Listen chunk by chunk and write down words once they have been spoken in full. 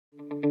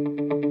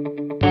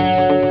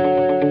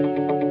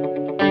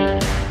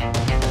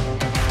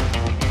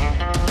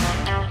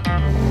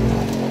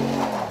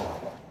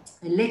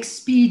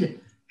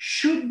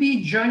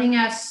joining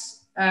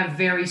us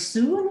very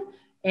soon.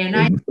 And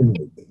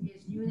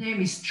his new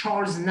name is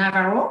Charles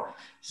Navarro.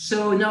 So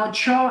now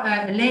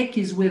Lake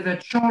is with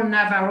Charles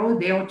Navarro.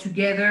 They are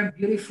together,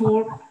 beautiful.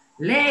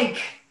 Lake,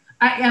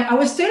 I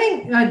was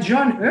telling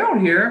John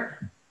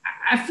earlier,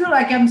 I feel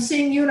like I'm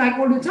seeing you like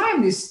all the time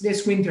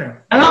this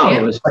winter. I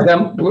know. It's like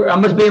I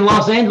must be in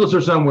Los Angeles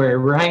or somewhere.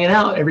 We're hanging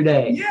out every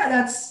day. Yeah,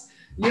 that's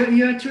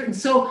you're true.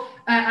 So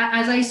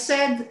as I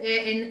said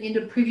in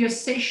the previous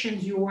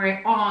sessions you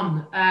were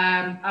on,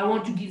 I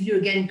want to give you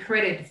again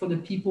credit for the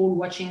people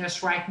watching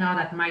us right now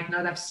that might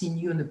not have seen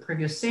you in the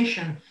previous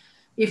session.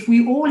 If we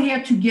all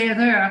here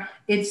together,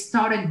 it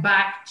started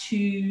back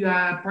to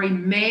probably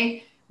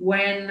May,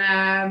 when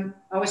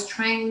I was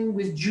trying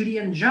with Judy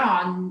and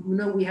John.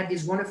 We had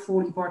this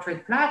wonderful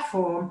ePortrait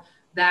platform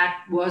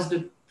that was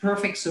the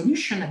perfect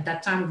solution at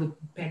that time of the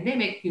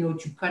pandemic,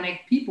 to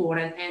connect people.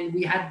 And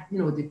we had,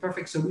 the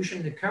perfect solution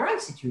in the current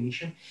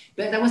situation,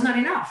 but that was not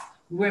enough.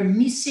 We're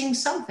missing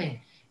something.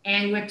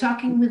 And we're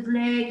talking with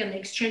Lake and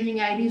exchanging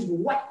ideas. Well,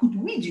 what could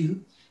we do?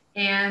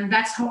 And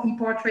that's how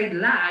ePortrait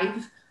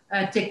Live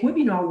Tech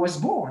Webinar was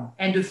born.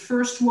 And the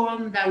first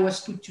one that was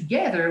put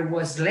together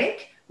was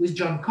Lake with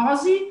John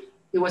Causey.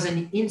 It was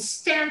an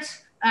instant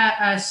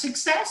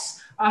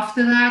success.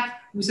 After that,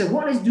 we said,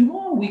 well, let's do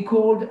more. We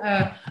called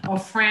our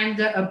friend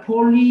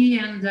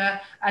Paulie and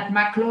at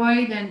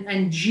McLeod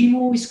and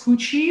Jimo, his crew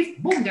chief.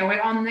 Boom, they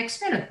were on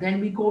next minute. Then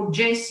we called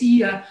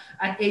Jesse at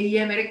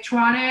AEM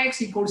Electronics.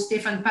 He called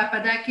Stefan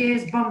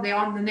Papadakis. Boom, they're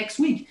on the next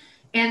week.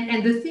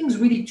 And the things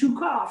really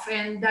took off.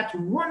 And that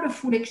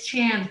wonderful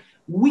exchange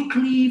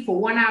weekly for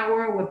 1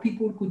 hour where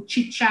people could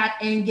chit chat,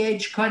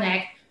 engage,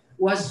 connect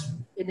was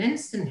an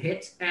instant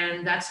hit.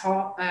 And that's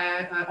how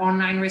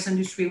Online Race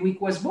Industry Week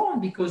was born,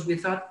 because we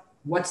thought,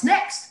 what's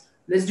next?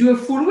 Let's do a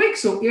full week.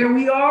 So here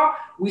we are.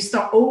 We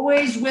start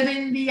always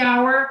within the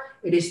hour.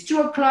 It is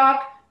 2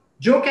 o'clock.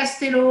 Joe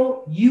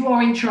Castello, you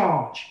are in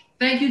charge.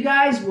 Thank you,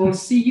 guys. We'll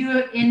see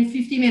you in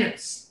 50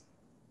 minutes.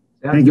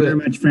 Thank you very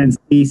much,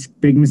 Francis.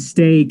 Big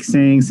mistake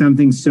saying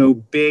something so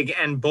big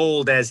and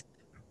bold as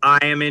I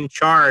am in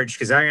charge,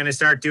 because I'm going to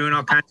start doing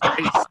all kinds of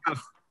crazy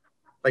stuff,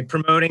 like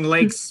promoting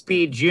Lake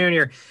Speed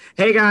Jr.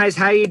 Hey, guys,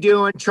 how you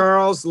doing?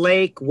 Charles,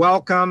 Lake,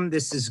 welcome.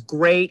 This is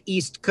great.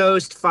 East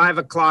Coast, 5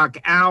 o'clock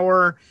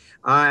hour.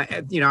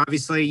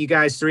 Obviously, you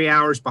guys 3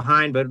 hours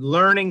behind, but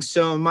learning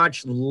so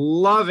much,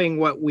 loving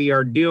what we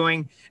are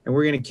doing, and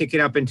we're going to kick it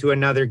up into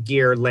another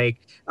gear,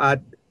 Lake.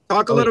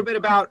 Talk a little bit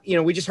about,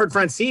 we just heard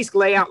Francisque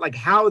lay out like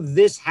how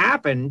this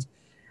happened.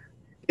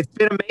 It's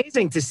been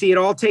amazing to see it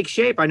all take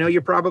shape. I know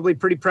you're probably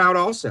pretty proud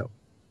also.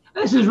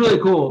 This is really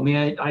cool. I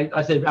mean,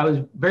 I said I was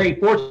very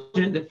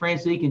fortunate that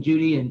Francisque and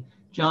Judy and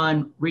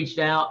John reached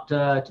out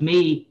to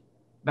me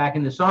back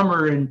in the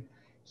summer and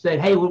said,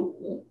 hey,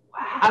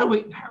 how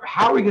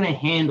are we going to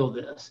handle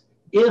this?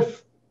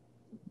 If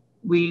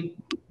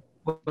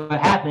what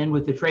happened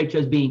with the trade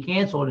shows being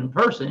canceled in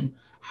person,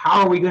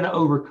 how are we going to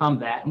overcome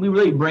that? And we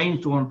really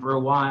brainstormed for a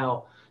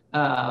while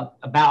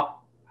about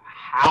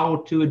how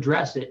to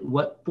address it,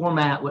 what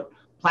format, what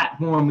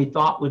platform we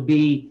thought would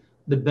be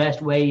the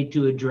best way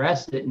to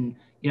address it. And,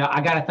 I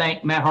got to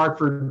thank Matt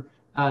Hartford,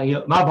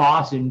 my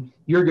boss and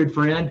your good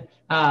friend,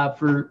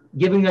 for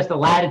giving us the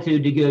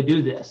latitude to go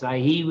do this.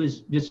 He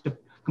was just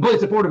completely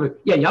supportive of,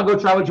 y'all go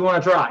try what you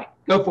want to try.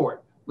 Go for it.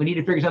 We need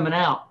to figure something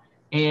out.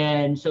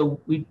 And so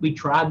we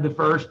tried the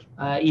first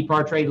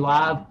ePortrait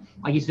Live,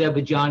 like you said,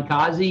 with John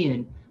Causey.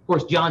 And of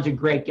course, John's a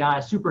great guy,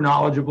 super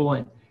knowledgeable,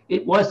 and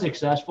it was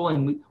successful.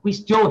 And we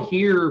still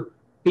hear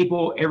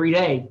people every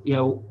day,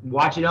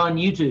 watch it on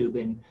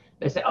YouTube, and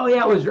they say, oh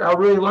yeah, I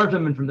really learned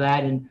something from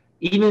that. And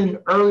even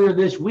earlier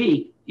this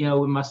week,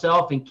 with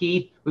myself and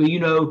Keith, who you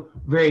know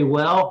very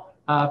well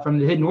from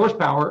the Hidden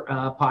Horsepower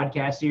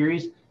podcast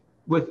series,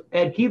 with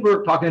Ed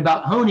Keeper talking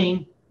about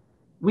honing,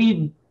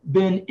 we've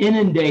been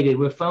inundated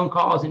with phone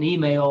calls and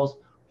emails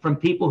from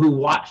people who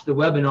watched the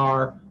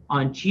webinar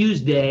on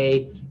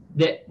Tuesday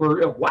that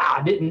were, wow,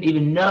 I didn't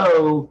even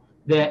know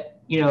that,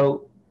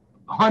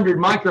 100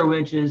 micro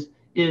inches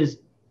is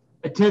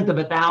 1/10 of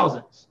a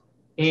thousandth.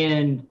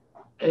 And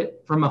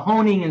from a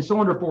honing and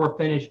cylinder bore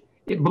finish,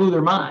 it blew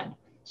their mind.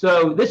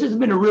 So this has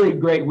been a really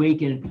great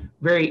week, and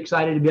very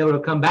excited to be able to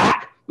come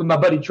back with my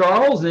buddy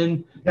Charles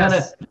and kind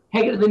of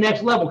take it to the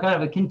next level, kind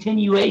of a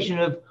continuation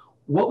of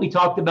what we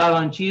talked about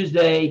on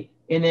Tuesday,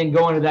 and then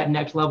going to that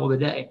next level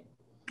today.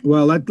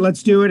 Well,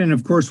 let's do it. And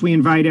of course, we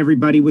invite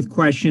everybody with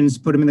questions,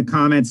 put them in the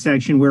comments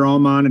section. We're all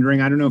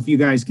monitoring. I don't know if you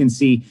guys can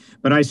see,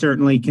 but I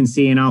certainly can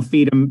see, and I'll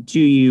feed them to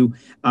you.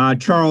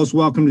 Charles,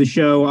 welcome to the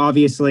show.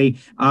 Obviously,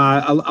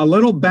 a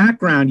little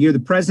background. You're the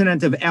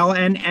president of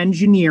LN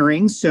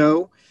Engineering.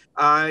 So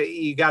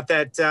you got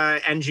that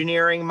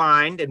engineering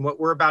mind. And what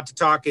we're about to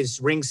talk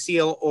is ring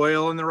seal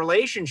oil and the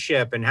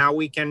relationship, and how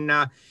we can,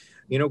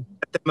 get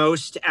the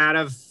most out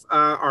of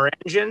our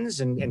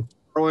engines and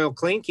oil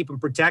clean, keep them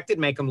protected,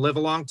 make them live a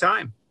long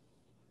time.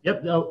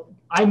 Yep.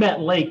 I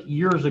met Lake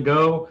years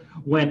ago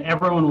when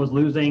everyone was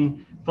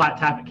losing flat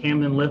tappet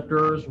Camden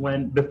lifters,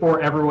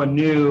 before everyone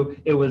knew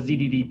it was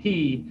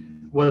ZDDP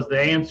was the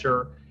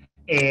answer.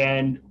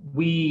 and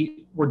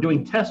we were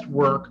doing test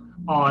work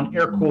on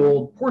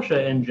air-cooled Porsche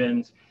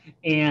engines,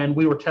 and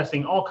we were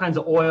testing all kinds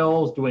of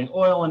oils, doing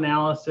oil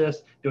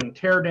analysis, doing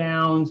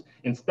teardowns,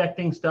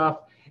 inspecting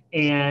stuff,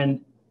 and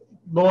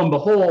lo and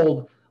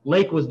behold,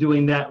 Lake was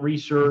doing that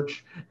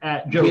research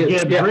at Joe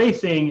Gibbs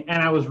Racing,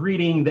 and I was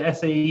reading the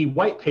SAE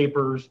white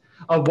papers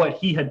of what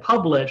he had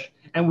published,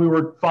 and we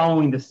were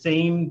following the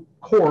same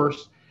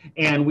course,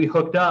 and we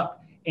hooked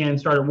up and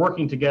started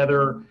working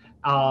together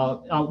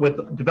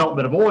with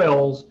development of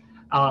oils,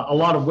 a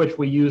lot of which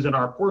we use in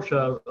our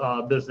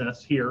Porsche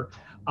business here,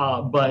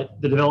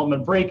 but the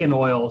development of break-in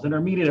oils,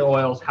 intermediate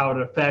oils, how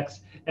it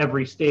affects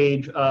every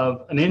stage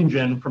of an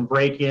engine from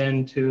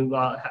break-in to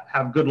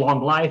have good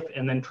long life,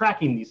 and then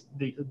tracking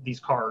these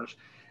cars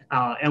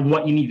and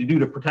what you need to do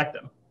to protect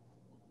them.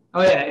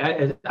 Oh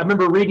yeah, I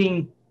remember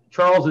reading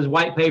Charles's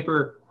white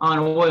paper on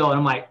oil, and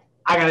I'm like,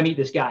 I got to meet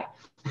this guy.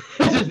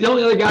 This is the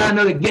only other guy I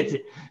know that gets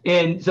it.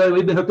 And so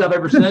we've been hooked up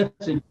ever since.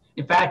 And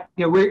in fact,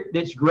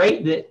 it's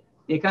great that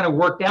it kind of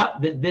worked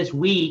out that this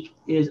week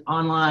is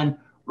Online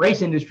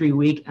Race Industry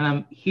Week, and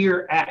I'm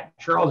here at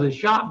Charles's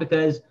shop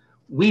because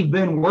we've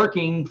been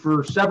working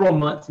for several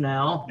months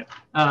now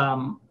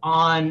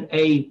on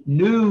a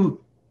new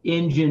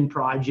engine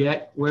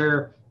project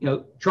where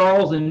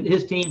Charles and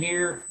his team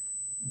here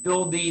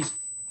build these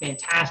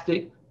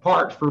fantastic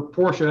parts for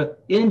Porsche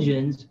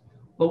engines.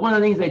 But one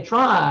of the things they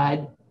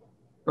tried,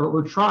 or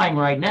we're trying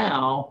right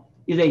now,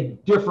 is a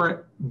different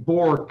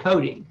bore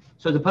coating.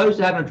 So as opposed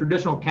to having a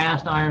traditional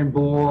cast iron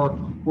bore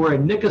or a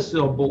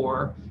Nikasil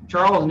bore,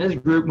 Charles and his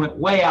group went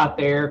way out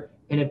there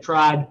and have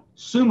tried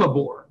Suma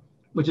bore,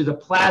 which is a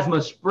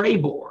plasma spray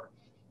bore.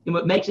 And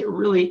what makes it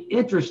really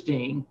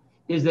interesting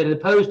is that as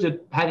opposed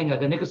to having a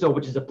Nikasil,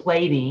 which is a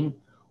plating,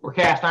 or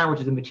cast iron,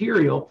 which is a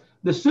material,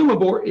 the Suma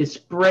bore is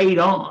sprayed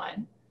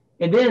on.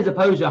 And then as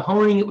opposed to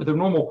honing it with a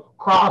normal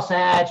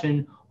crosshatch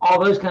and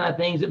all those kind of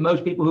things that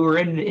most people who are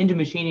in engine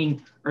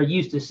machining are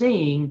used to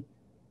seeing,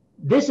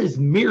 this is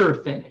mirror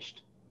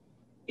finished.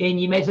 And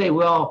you may say,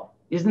 well,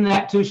 isn't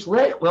that too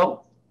slick?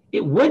 Well,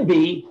 it would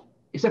be,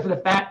 except for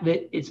the fact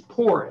that it's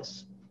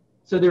porous.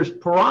 So there's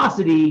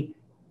porosity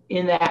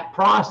in that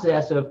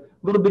process of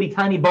little bitty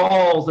tiny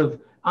balls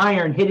of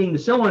iron hitting the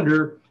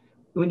cylinder.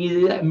 When you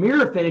do that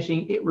mirror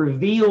finishing, it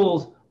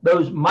reveals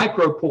those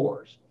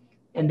micropores.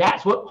 And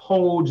that's what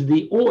holds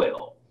the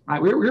oil,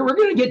 right? We're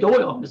going to get to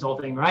oil in this whole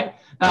thing, right?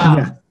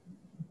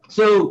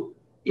 So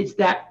it's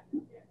that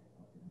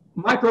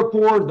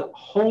micropore that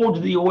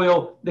holds the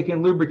oil that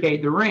can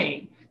lubricate the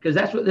ring, because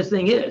that's what this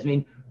thing is. I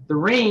mean, the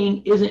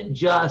ring isn't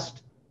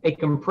just a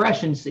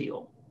compression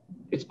seal.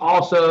 It's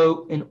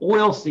also an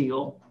oil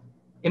seal.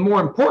 And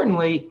more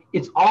importantly,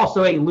 it's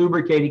also a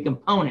lubricating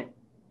component.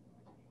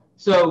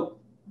 So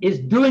it's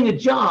doing a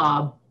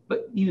job,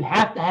 but you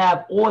have to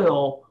have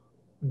oil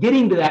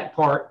getting to that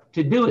part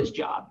to do its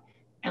job.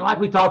 And like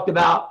we talked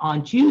about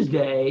on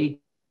Tuesday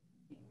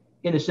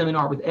in the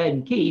seminar with Ed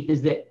and Keith,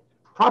 is that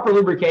proper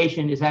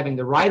lubrication is having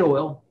the right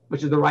oil,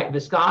 which is the right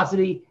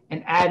viscosity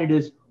and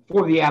additives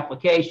for the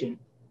application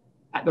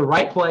at the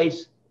right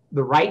place,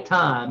 the right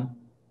time,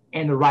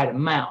 and the right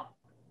amount.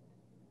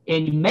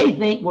 And you may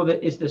think, well,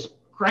 that it's this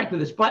crank of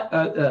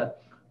the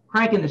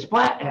cranking the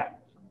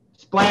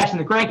splash in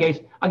the crankcase,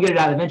 I'll get it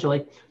out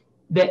eventually,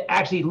 that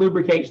actually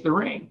lubricates the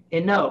ring.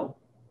 And no,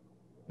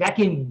 that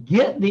can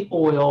get the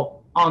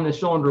oil on the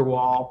cylinder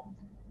wall,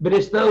 but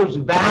it's those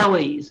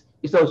valleys,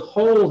 it's those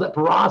holes, that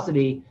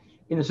porosity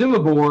in the Suma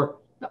bore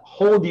that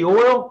hold the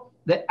oil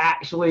that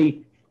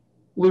actually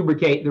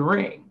lubricate the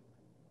ring.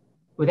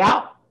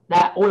 Without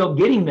that oil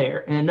getting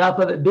there and enough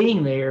of it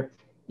being there,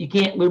 you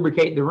can't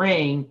lubricate the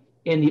ring,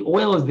 and the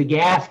oil is the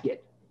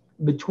gasket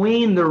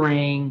between the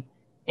ring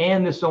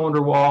and the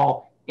cylinder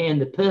wall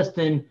and the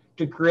piston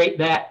to create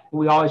that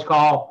we always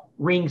call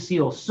ring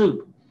seal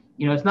soup.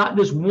 It's not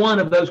just one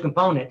of those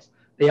components.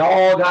 They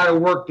all got to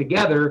work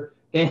together.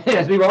 And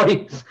as we've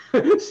already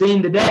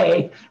seen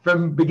today,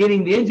 from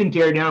beginning the engine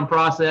teardown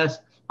process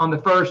on the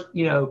first,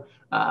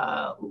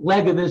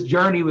 leg of this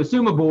journey with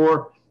Suma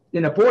bore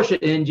in a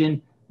Porsche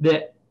engine,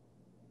 that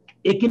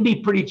it can be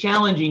pretty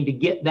challenging to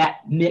get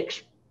that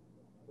mix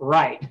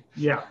right.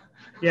 Yeah,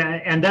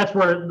 and that's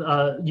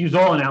where use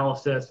oil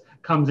analysis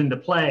comes into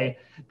play.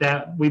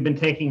 That we've been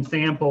taking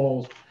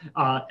samples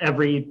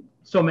every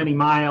so many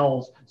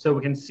miles, so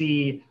we can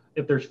see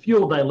if there's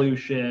fuel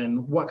dilution,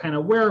 what kind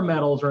of wear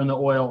metals are in the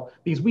oil.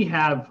 Because we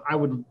have, I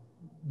would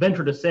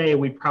venture to say,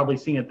 we've probably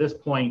seen at this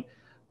point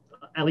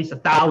at least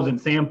 1,000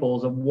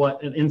 samples of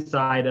what an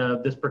inside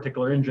of this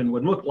particular engine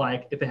would look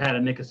like if it had a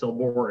Nikasil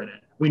bore in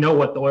it. We know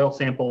what the oil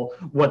sample,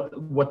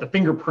 what the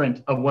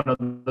fingerprint of one of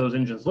those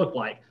engines look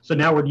like. So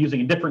now we're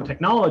using a different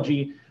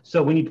technology.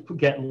 So we need to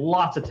get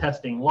lots of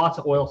testing, lots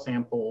of oil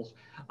samples,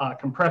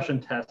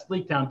 compression tests,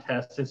 leak down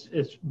tests.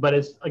 But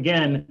it's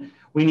again,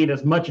 we need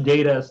as much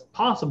data as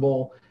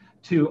possible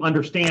to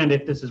understand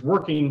if this is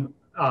working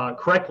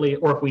correctly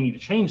or if we need to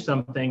change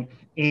something.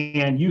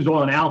 And use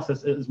oil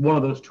analysis is one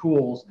of those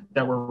tools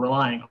that we're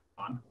relying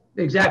on.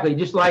 Exactly.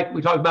 Just like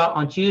we talked about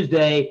on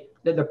Tuesday,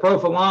 that the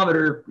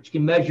profilometer, which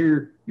can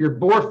measure your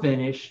bore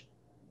finish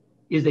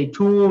is a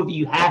tool that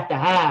you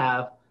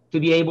have to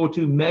be able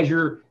to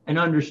measure and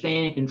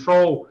understand and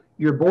control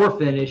your bore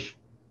finish.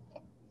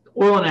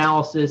 Oil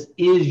analysis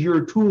is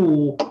your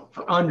tool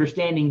for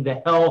understanding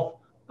the health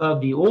of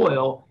the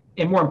oil,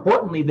 and more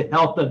importantly, the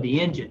health of the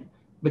engine.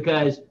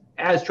 Because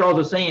as Charles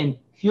was saying,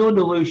 fuel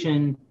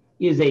dilution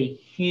is a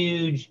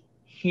huge,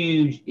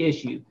 huge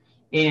issue.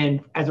 And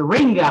as a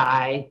ring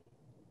guy,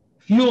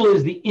 fuel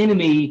is the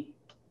enemy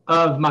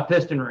of my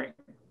piston ring.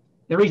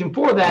 The reason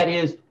for that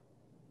is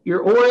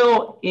your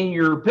oil and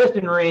your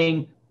piston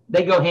ring,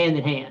 they go hand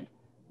in hand.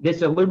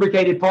 It's a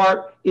lubricated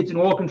part. It's an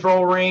oil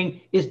control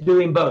ring. It's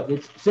doing both.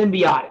 It's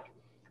symbiotic.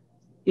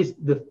 It's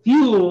the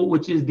fuel,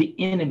 which is the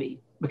enemy,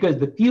 because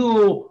the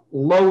fuel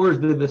lowers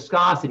the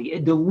viscosity.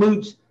 It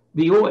dilutes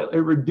the oil. It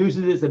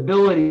reduces its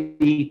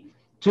ability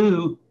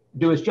to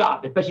do its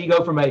job. Especially you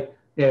go from a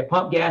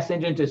pump gas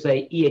engine to,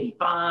 say,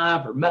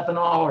 E85 or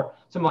methanol or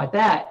something like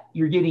that,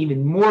 you're getting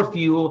even more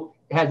fuel.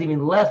 It has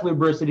even less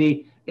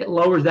lubricity. It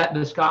lowers that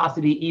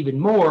viscosity even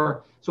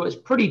more. So it's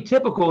pretty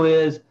typical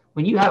is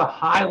when you have a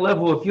high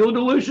level of fuel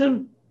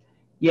dilution,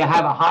 you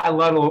have a high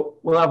level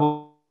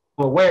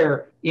of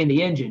wear in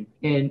the engine.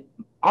 And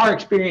our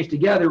experience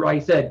together, like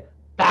I said,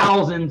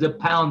 thousands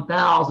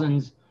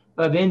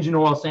of engine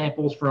oil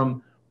samples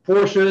from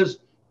Porsches,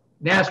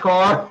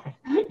 NASCAR,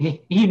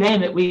 you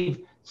name it,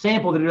 we've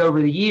sampled it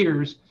over the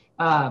years.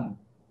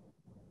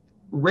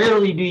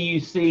 Rarely do you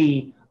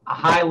see a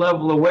high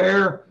level of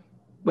wear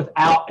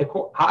without a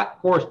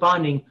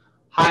corresponding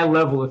high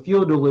level of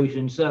fuel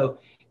dilution. So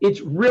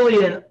it's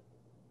really an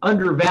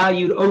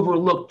undervalued,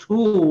 overlooked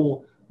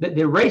tool that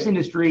the race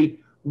industry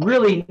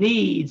really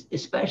needs,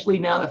 especially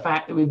now the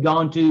fact that we've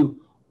gone to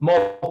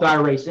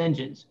multi-race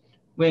engines.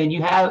 When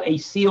you have a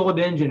sealed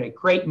engine, a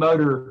crate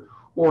motor,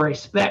 or a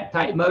spec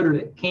type motor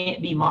that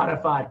can't be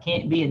modified,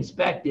 can't be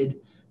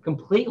inspected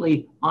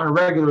completely on a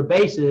regular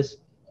basis,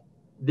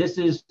 this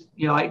is,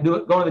 like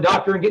going to the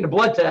doctor and getting a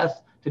blood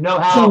test to know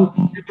how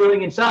you're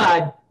doing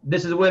inside.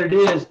 This is what it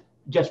is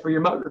just for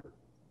your motor.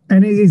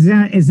 And is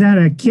that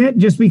a kit?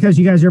 Just because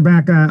you guys are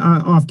back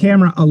off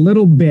camera a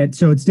little bit,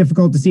 so it's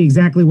difficult to see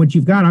exactly what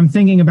you've got. I'm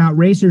thinking about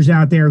racers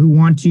out there who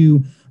want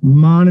to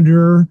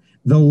monitor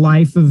the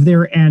life of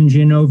their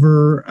engine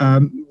over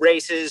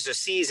races, a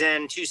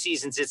season, 2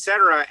 seasons,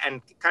 etc.,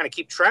 and kind of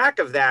keep track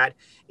of that.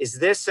 Is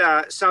this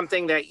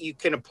something that you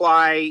can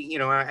apply,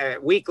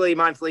 weekly,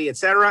 monthly,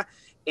 etc.,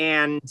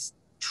 and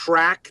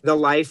track the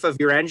life of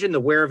your engine, the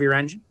wear of your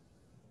engine?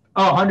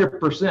 Oh,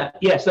 100%.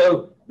 Yeah,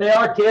 so they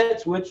are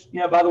kits, which,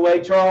 by the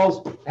way,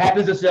 Charles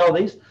happens to sell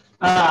these. So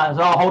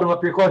I'll hold them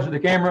up here closer to the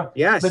camera.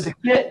 Yes. But the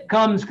kit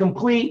comes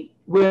complete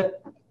with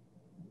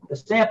the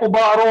sample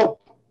bottle,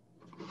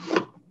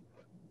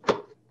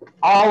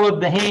 all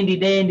of the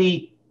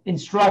handy-dandy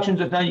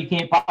instructions. I know you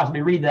can't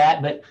possibly read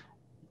that, but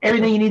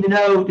everything you need to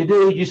know to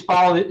do, you just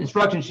follow the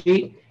instruction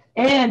sheet.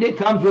 And it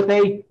comes with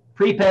a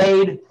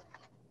prepaid,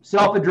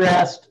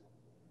 self-addressed,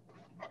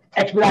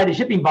 expedited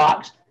shipping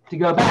box to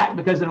go back,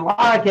 because in a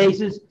lot of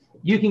cases,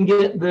 you can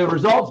get the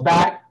results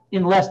back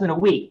in less than a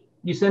week.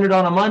 You send it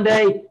on a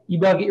Monday, you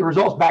better get your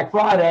results back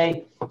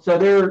Friday. So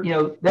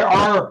there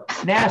are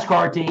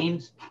NASCAR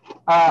teams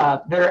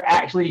that are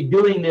actually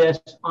doing this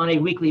on a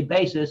weekly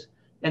basis,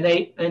 and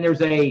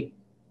there's a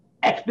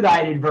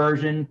expedited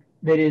version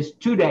that is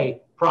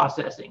 2-day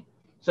processing.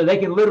 So they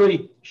can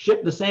literally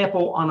ship the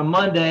sample on a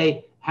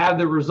Monday, have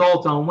the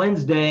results on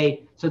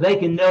Wednesday, so they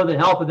can know the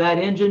health of that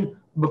engine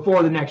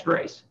before the next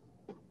race.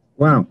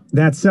 Wow,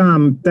 that's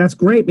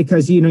great,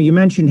 because you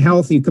mentioned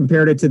health, you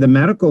compared it to the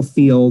medical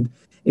field.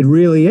 It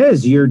really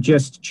is. You're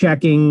just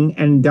checking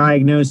and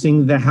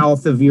diagnosing the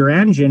health of your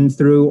engine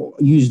through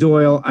used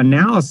oil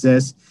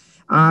analysis.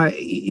 How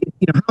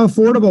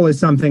affordable is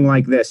something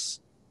like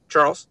this,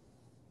 Charles?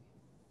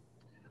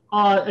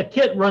 A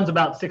kit runs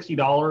about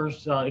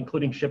 $60,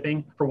 including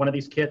shipping for one of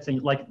these kits.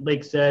 And like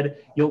Lake said,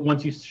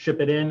 once you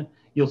ship it in,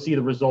 you'll see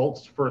the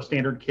results for a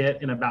standard kit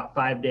in about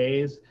 5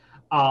 days.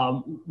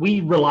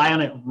 We rely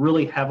on it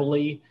really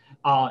heavily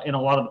in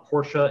a lot of the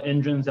Porsche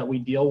engines that we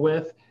deal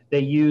with. They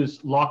use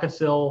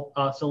Locasil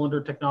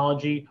cylinder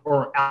technology,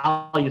 or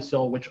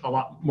Alusil, which a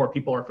lot more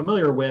people are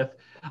familiar with.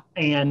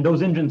 And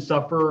those engines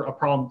suffer a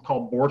problem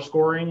called bore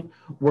scoring,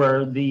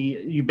 where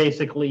the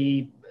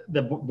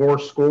bore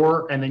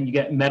score, and then you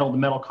get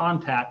metal-to-metal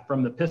contact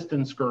from the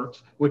piston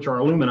skirts, which are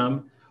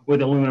aluminum,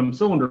 with aluminum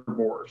cylinder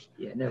bores.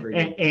 Yeah, never.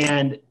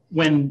 And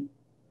when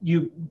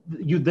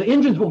the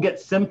engines will get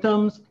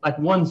symptoms like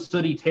one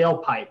sooty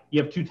tailpipe.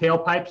 You have 2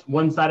 tailpipes,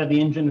 one side of the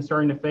engine is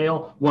starting to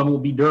fail, one will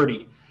be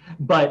dirty.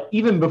 But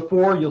even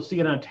before you'll see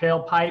it on a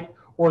tailpipe,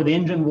 or the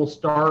engine will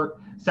start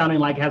sounding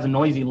like it has a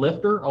noisy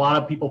lifter. A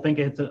lot of people think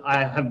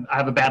I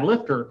have a bad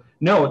lifter.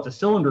 No, it's a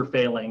cylinder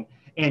failing.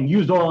 And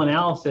used oil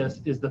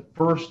analysis is the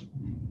first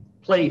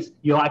place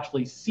you'll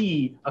actually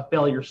see a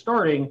failure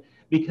starting,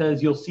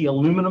 because you'll see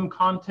aluminum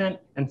content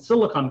and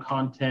silicon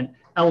content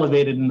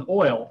elevated in the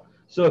oil.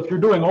 So if you're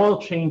doing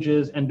oil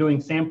changes and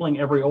doing sampling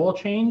every oil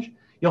change,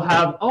 you'll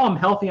have, I'm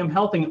healthy. And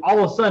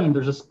all of a sudden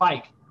there's a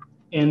spike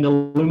in the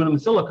aluminum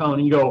and silicone,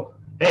 and you go,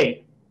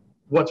 hey,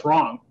 what's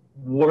wrong?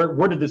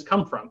 Where did this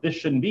come from? This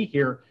shouldn't be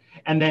here.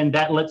 And then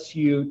that lets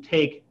you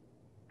take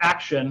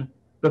action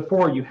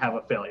before you have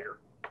a failure.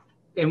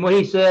 And what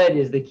he said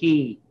is the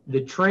key.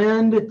 The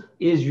trend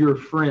is your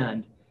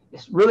friend.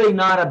 It's really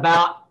not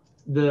about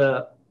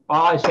the, I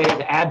always say,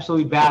 the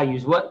absolute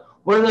values. What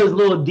are those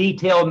little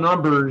detailed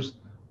numbers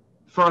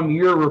from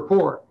your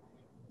report?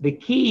 The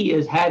key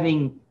is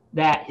having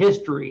that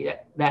history,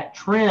 that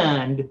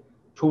trend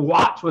to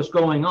watch what's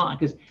going on,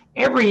 because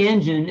every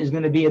engine is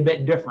going to be a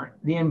bit different.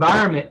 The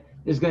environment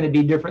is going to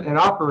be different that it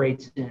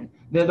operates in.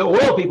 The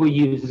oil people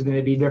use is going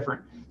to be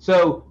different.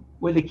 So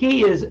the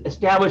key is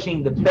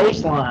establishing the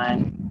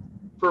baseline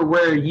for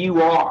where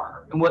you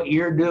are and what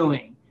you're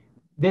doing.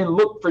 Then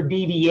look for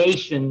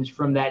deviations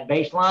from that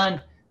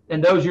baseline.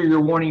 And those are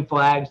your warning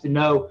flags to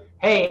know,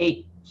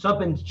 hey,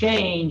 something's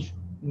changed,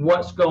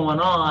 what's going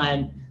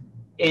on.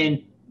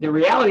 And the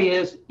reality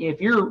is, if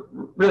you're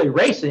really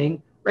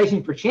racing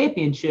for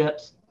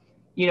championships,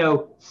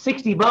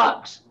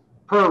 $60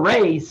 per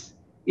race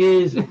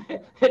is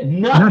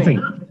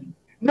nothing.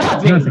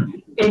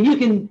 And you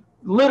can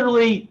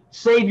literally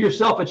save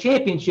yourself a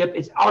championship.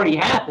 It's already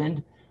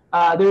happened.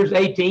 There's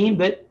a team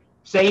that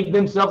saved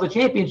themselves a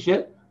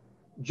championship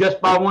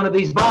just by one of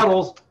these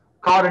bottles,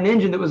 caught an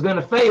engine that was going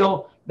to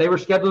fail. They were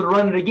scheduled to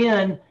run it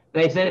again.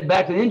 They sent it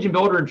back to the engine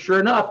builder, and sure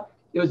enough,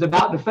 it was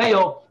about to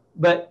fail,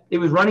 but it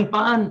was running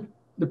fine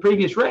the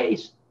previous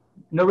race.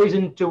 No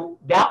reason to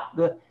doubt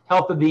the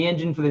health of the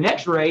engine for the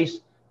next race.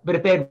 But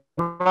if they had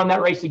run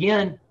that race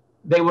again,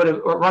 they would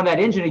have, or run that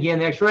engine again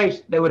the next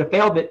race, they would have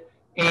failed it,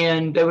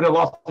 and they would have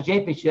lost the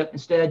championship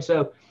instead.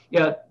 So,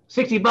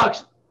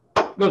 $60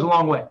 goes a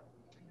long way.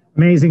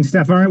 Amazing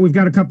stuff. All right, we've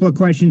got a couple of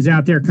questions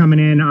out there coming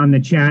in on the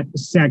chat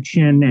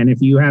section. And if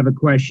you have a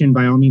question,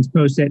 by all means,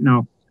 post it, and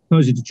I'll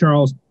pose it to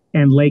Charles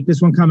and Lake.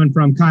 This one coming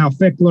from Kyle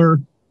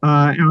Fickler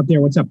out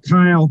there. What's up,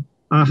 Kyle?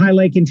 Hi,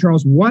 Lake and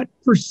Charles. What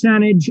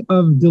percentage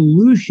of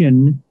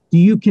dilution do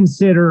you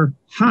consider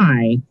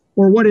high,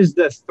 or what is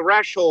the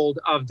threshold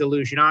of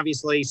dilution?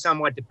 Obviously,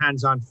 somewhat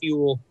depends on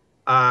fuel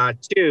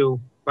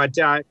too, but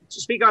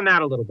speak on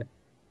that a little bit.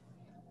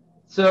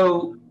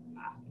 So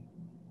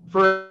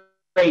for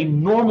a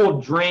normal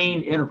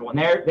drain interval, and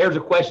there's a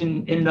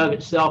question in and of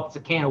itself. It's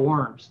a can of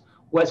worms.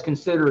 What's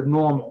considered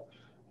normal?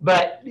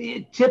 But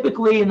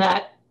typically in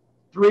that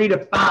 3,000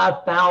 to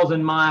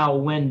 5,000 mile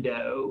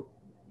window,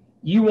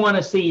 you want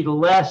to see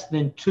less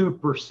than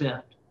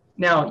 2%.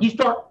 Now you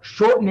start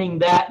shortening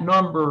that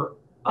number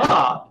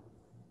up.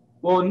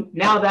 Well,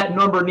 now that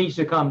number needs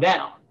to come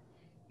down.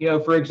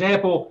 For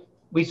example,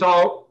 we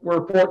saw a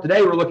report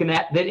today we're looking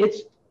at that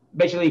it's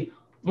basically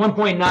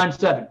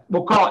 1.97.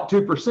 We'll call it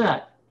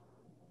 2%.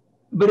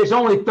 But it's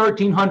only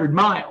 1,300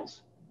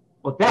 miles.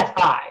 Well, that's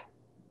high,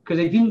 because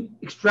if you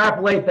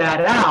extrapolate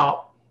that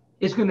out,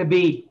 it's going to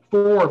be 4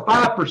 or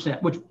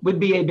 5%, which would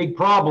be a big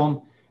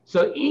problem.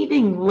 So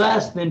anything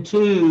less than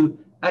 2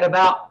 at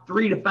about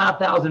 3,000 to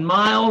 5,000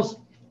 miles,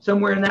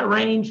 somewhere in that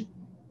range,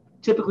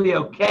 typically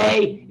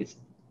okay. It's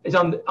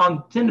tend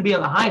to be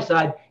on the high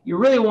side. You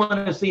really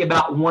want to see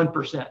about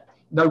 1%.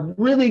 The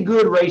really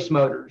good race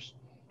motors,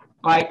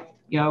 like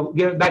give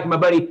it back to my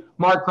buddy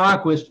Mark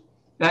Cronquist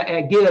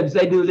at Gibbs,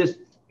 they do this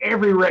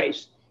every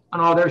race on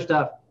all their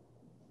stuff.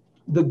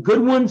 The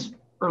good ones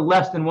are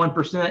less than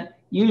 1%,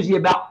 usually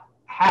about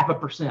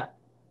 0.5%.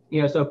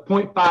 So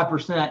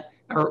 0.5%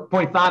 or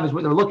 0.5 is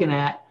what they're looking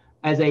at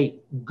as a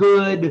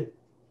good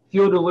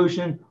fuel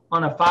dilution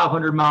on a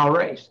 500-mile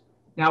race.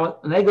 Now,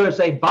 when they go to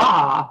say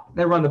Baja,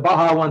 they run the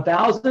Baja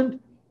 1000,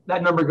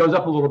 that number goes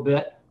up a little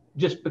bit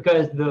just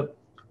because the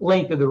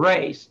length of the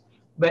race.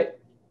 But,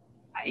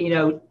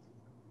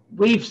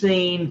 we've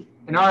seen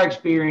in our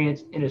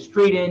experience in a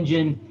street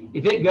engine,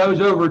 if it goes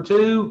over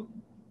 2,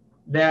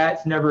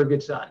 that's never a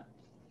good sign.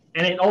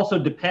 And it also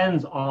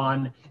depends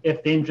on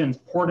if the engine's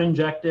port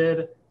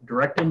injected,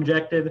 direct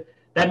injected.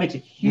 That makes a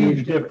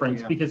huge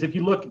difference, because if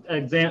you look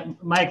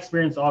at my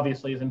experience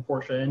obviously is in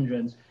Porsche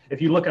engines.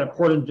 If you look at a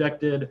port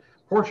injected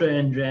Porsche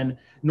engine,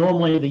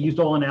 normally the used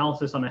oil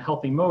analysis on a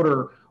healthy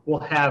motor will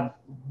have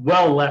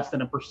well less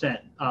than 1%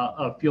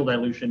 of fuel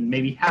dilution,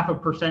 maybe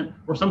 0.5%,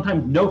 or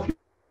sometimes no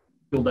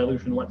fuel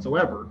dilution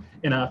whatsoever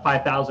in a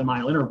 5,000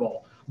 mile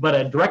interval. But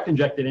a direct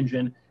injected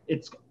engine,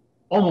 it's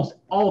almost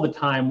all the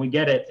time we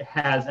get it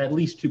has at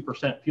least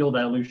 2% fuel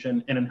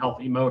dilution in a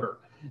healthy motor.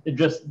 It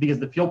just because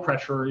the fuel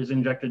pressure is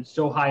injected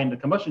so high into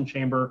the combustion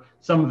chamber,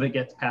 some of it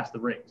gets past the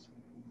rings.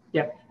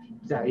 Yep.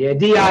 Exactly. Yeah,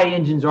 DI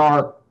engines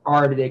are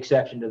the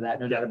exception to that,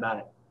 no doubt about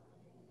it.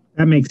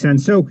 That makes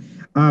sense. So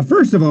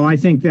first of all, I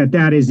think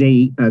that is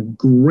a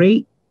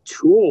great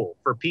tool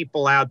for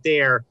people out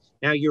there.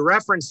 Now you're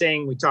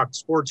referencing, we talked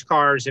sports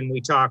cars and we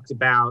talked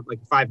about like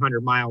a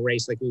 500-mile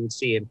race like we would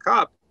see in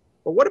Cup.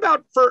 But what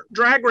about for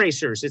drag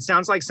racers? It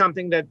sounds like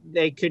something that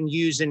they can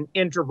use in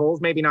intervals,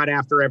 maybe not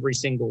after every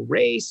single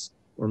race,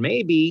 or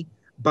maybe,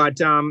 but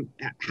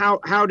how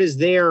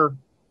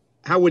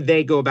would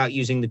they go about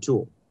using the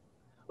tool?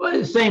 Well,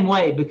 the same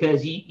way,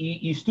 because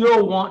you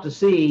still want to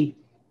see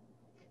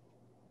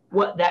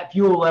what that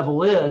fuel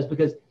level is,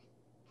 because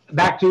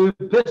back to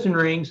piston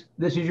rings,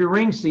 this is your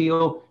ring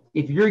seal.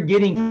 If you're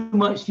getting too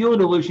much fuel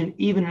dilution,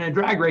 even in a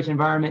drag race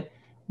environment,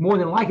 more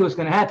than likely what's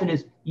going to happen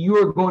is you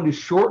are going to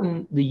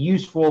shorten the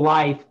useful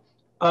life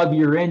of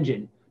your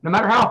engine. No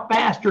matter how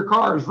fast your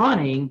car is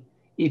running,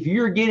 if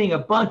you're getting a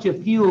bunch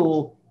of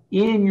fuel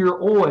in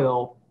your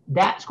oil,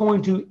 that's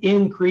going to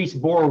increase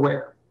bore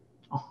wear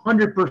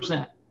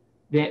 100%.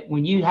 That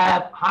when you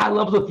have high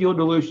levels of fuel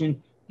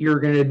dilution, you're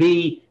going to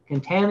be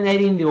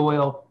contaminating the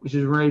oil, which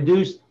is going to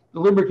reduce the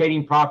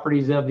lubricating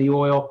properties of the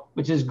oil,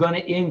 which is going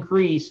to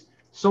increase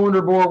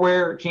cylinder bore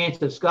wear,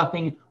 chance of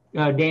scuffing,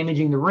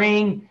 damaging the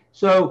ring.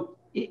 So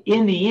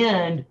in the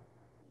end,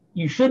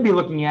 you should be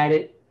looking at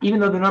it, even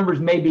though the numbers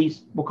may be,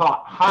 we'll call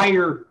it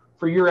higher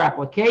for your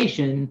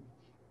application.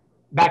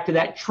 Back to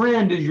that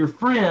trend is your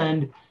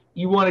friend.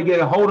 You want to get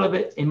a hold of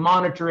it and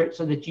monitor it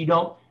so that you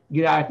don't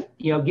get out,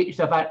 get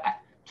yourself out.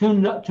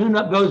 Tune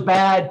up goes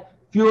bad,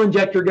 fuel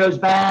injector goes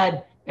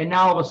bad, and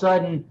now all of a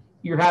sudden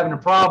you're having a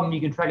problem. You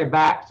can track it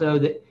back so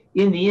that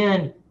in the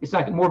end, it's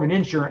like more of an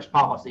insurance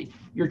policy.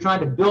 You're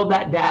trying to build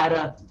that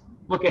data,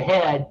 look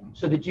ahead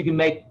so that you can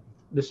make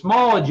the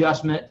small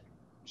adjustment,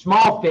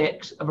 small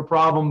fix of a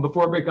problem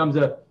before it becomes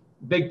a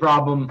big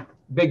problem,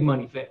 big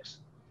money fix.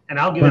 And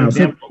I'll give an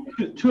example,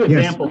 two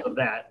examples of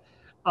that.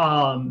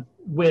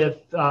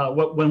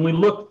 When we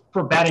look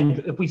for bad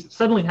engine, if we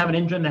suddenly have an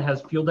engine that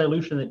has fuel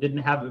dilution that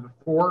didn't have it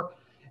before,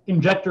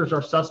 injectors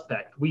are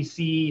suspect. We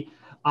see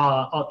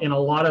in a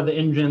lot of the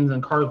engines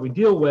and cars we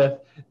deal with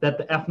that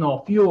the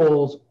ethanol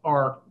fuels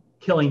are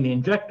killing the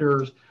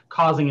injectors,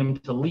 causing them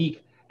to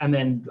leak and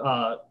then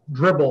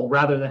dribble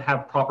rather than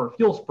have proper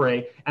fuel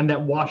spray, and that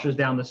washes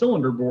down the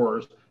cylinder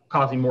bores,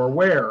 causing more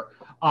wear.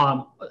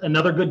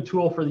 Another good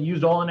tool for the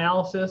used oil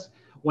analysis,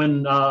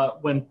 when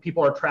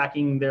people are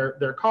tracking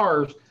their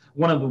cars,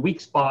 one of the weak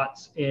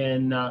spots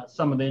in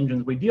some of the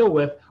engines we deal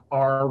with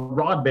are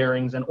rod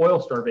bearings and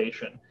oil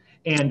starvation.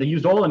 And the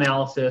used oil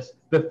analysis,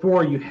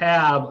 before you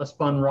have a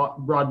spun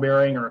rod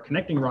bearing or a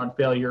connecting rod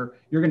failure,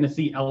 you're going to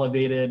see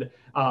elevated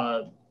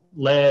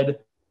lead,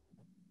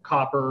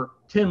 copper,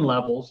 tin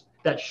levels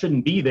that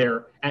shouldn't be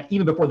there, and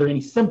even before there are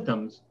any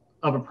symptoms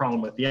of a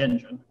problem with the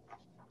engine.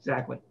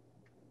 Exactly.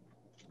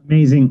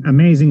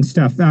 Amazing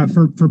stuff.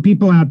 For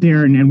people out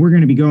there, and we're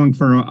going to be going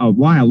for a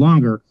while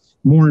longer,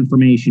 more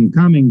information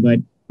coming, but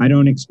I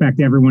don't expect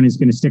everyone is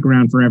going to stick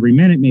around for every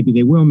minute. Maybe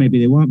they will, maybe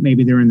they won't,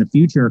 maybe they're in the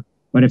future.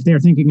 But if they're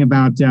thinking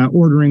about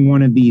ordering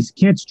one of these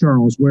kits,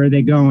 Charles, where are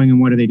they going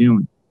and what are they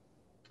doing?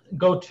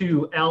 Go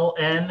to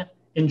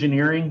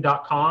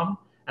lnengineering.com.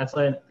 That's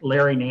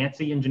Larry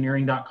Nancy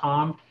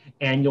engineering.com.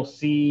 And you'll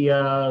see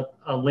a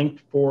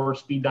link for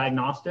speed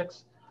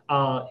diagnostics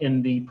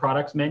in the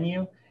products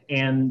menu.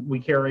 And we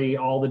carry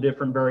all the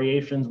different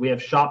variations. We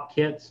have shop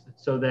kits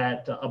so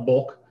that a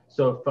bulk.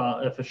 So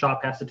if a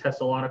shop has to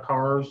test a lot of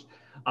cars,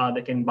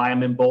 they can buy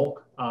them in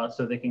bulk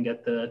so they can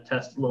get the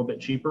test a little bit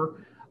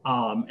cheaper.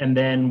 And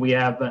then we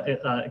have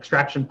an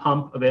extraction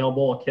pump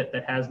available, a kit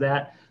that has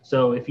that.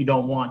 So if you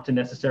don't want to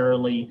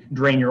necessarily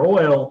drain your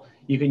oil,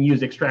 you can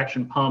use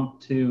extraction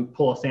pump to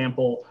pull a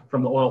sample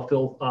from the oil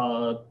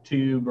fill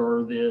tube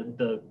or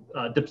the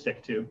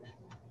dipstick tube.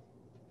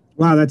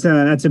 Wow,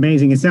 that's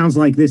amazing. It sounds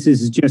like this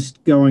is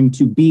just going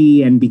to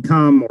be and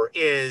become, or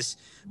is,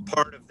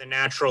 part of the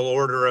natural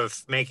order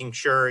of making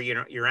sure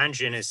your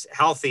engine is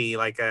healthy,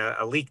 like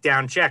a leak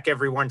down check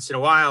every once in a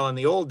while. In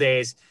the old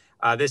days,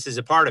 this is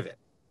a part of it.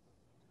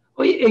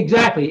 Well,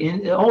 exactly.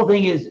 And the whole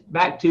thing is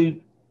back to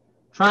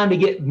trying to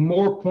get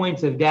more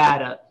points of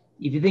data.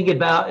 If you think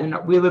about, and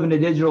we live in a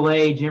digital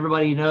age, and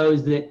everybody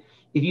knows that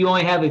if you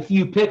only have a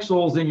few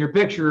pixels in your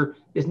picture,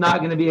 it's not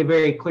going to be a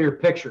very clear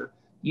picture.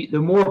 The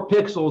more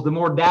pixels, the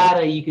more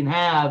data you can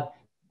have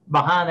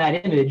behind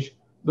that image,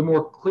 the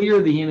more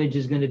clear the image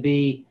is going to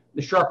be,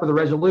 the sharper the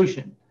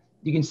resolution.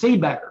 You can see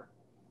better.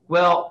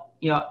 Well,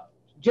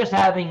 just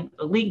having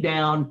a leak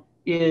down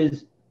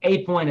is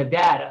a point of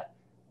data.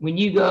 When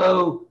you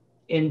go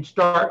and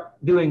start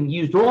doing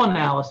used oil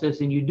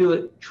analysis and you do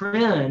it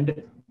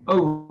trend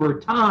over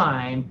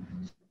time,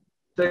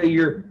 so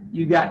you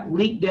got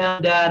leak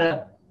down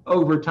data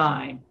over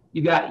time,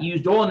 you got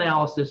used oil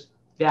analysis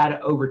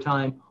data over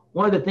time.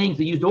 One of the things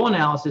the used oil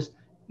analysis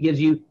gives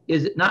you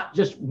is not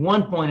just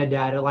one point of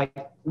data, like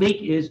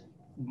leak is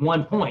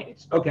 1 point.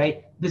 It's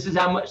okay, this is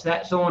how much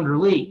that cylinder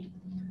leaked.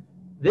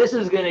 This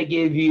is going to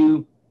give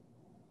you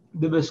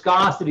the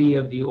viscosity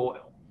of the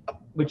oil,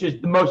 which is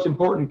the most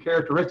important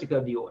characteristic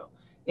of the oil.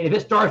 And if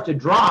it starts to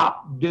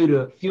drop due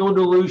to fuel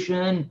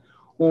dilution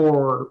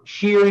or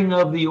shearing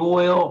of the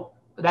oil,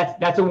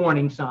 that's a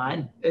warning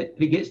sign if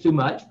it gets too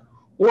much.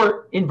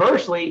 Or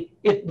inversely,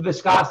 if the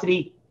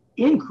viscosity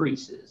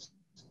increases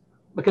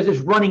because it's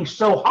running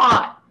so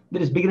hot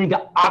that it's beginning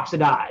to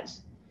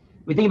oxidize.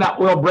 We think about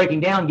oil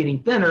breaking down,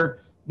 getting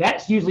thinner,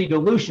 that's usually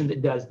dilution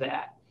that does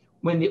that.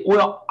 When the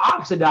oil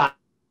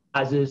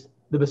oxidizes,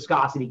 the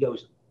viscosity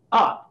goes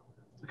up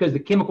because the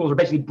chemicals are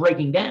basically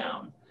breaking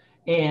down.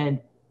 And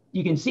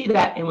you can see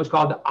that in what's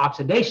called the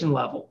oxidation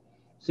level.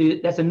 So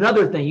that's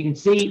another thing. You can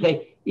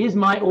see, is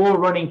my oil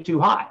running too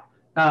hot?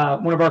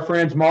 one of our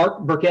friends,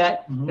 Mark Burkett,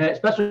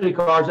 especially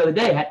cars the other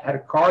day, had a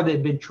car that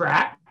had been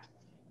tracked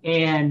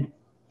and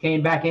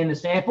came back in the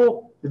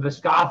sample. The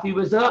viscosity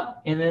was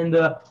up, and then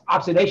the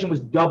oxidation was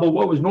double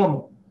what was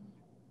normal.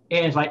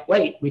 And it's like,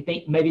 wait, we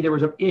think maybe there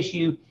was an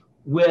issue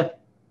with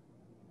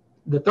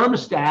the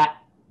thermostat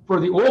for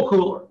the oil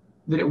cooler,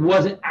 that it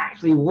wasn't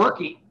actually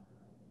working.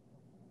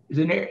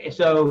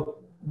 So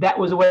that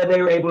was the way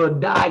they were able to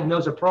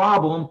diagnose a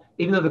problem.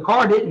 Even though the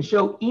car didn't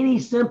show any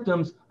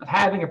symptoms of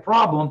having a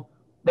problem,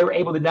 they were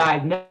able to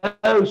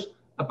diagnose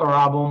a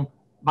problem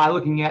by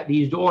looking at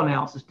these oil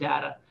analysis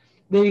data.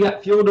 Then you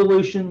got fuel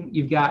dilution,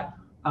 you've got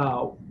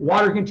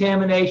water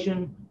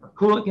contamination, or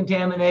coolant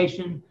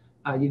contamination,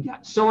 you've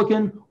got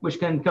silicon, which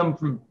can come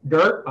from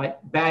dirt, like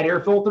bad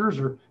air filters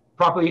or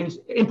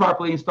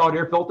improperly installed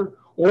air filter,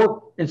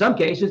 or in some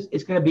cases,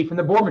 it's going to be from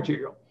the bore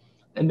material.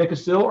 And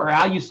Micocil or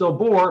Alucil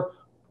bore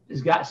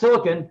has got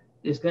silicon,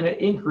 it's going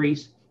to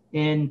increase.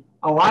 And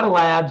a lot of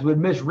labs would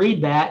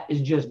misread that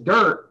as just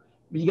dirt,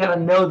 but you got to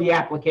know the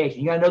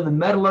application. You got to know the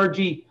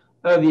metallurgy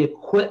of the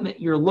equipment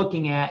you're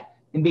looking at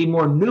and be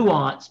more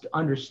nuanced to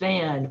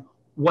understand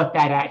what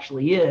that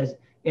actually is.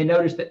 And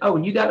notice that, oh,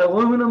 when you got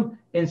aluminum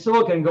and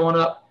silicon going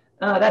up,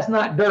 that's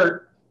not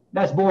dirt,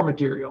 that's bore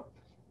material.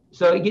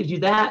 So it gives you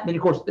that. Then,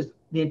 of course, it's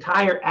the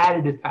entire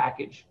additive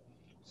package.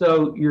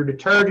 So your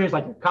detergents,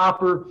 like your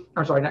copper,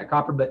 or sorry, not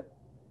copper, but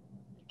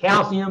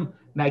calcium,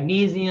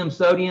 magnesium,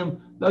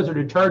 sodium, those are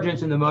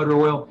detergents in the motor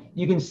oil.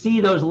 You can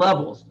see those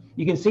levels.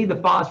 You can see the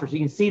phosphorus. You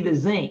can see the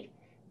zinc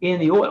in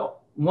the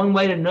oil. One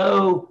way to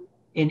know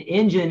an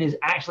engine is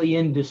actually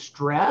in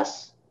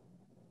distress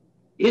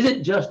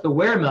isn't just the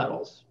wear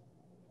metals.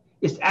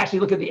 It's to actually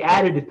look at the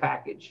additive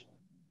package.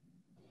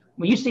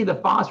 When you see the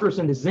phosphorus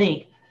and the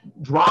zinc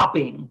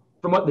dropping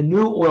from what the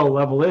new oil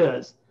level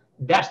is,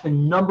 that's the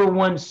number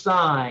one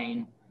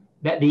sign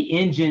that the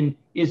engine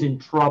is in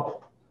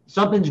trouble.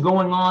 Something's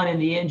going on in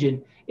the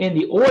engine, and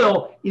the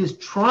oil is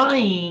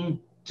trying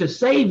to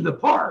save the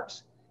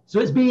parts. So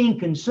it's being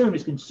consumed.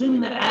 It's consuming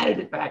that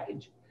additive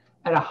package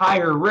at a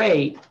higher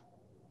rate,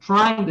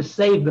 trying to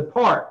save the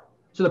part.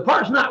 So the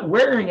part's not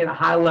wearing at a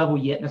high level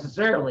yet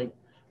necessarily,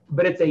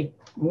 but it's a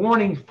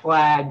warning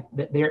flag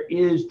that there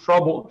is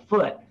trouble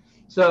afoot.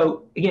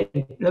 So again,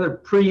 another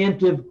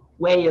preemptive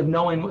way of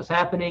knowing what's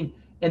happening.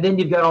 And then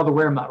you've got all the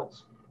wear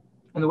metals.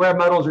 And the wear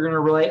metals are going to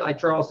relate, like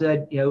Charles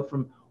said,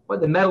 from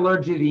what the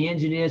metallurgy of the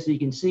engine is. So you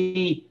can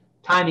see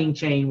timing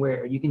chain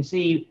wear, you can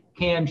see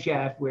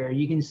camshaft wear,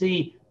 you can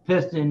see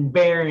piston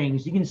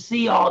bearings, you can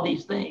see all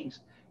these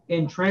things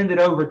and trend it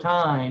over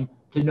time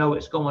to know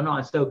what's going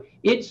on. So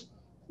it's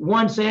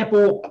one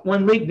sample,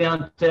 one leak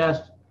down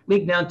test,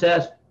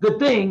 good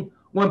thing,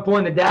 1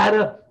 point of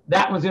data,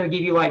 that one's going to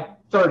give you like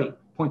 30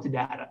 points of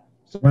data.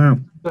 So, wow.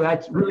 So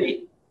that's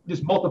really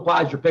just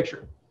multiplies your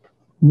picture.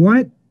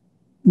 What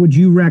would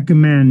you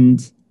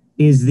recommend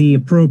is the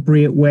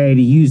appropriate way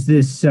to use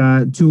this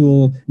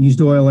tool,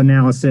 used oil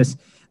analysis,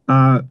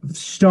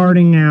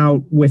 starting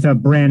out with a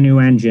brand new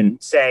engine?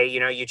 Say,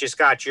 you just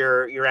got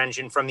your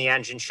engine from the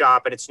engine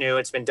shop and it's new,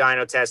 it's been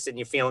dyno tested and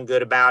you're feeling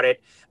good about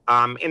it.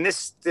 And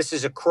this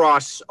is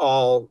across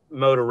all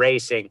motor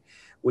racing.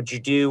 Would you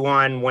do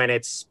one when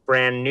it's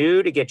brand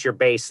new to get your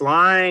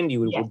baseline?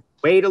 You would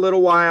wait a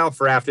little while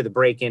for after the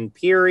break-in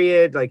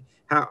period? Like,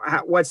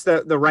 how what's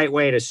the right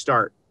way to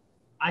start?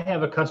 I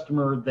have a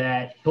customer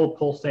that he'll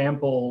pull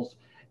samples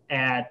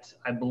at,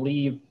 I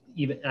believe,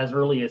 even as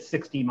early as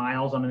 60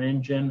 miles on an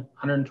engine,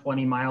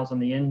 120 miles on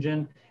the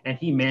engine, and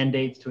he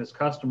mandates to his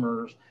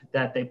customers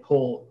that they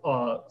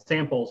pull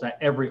samples at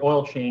every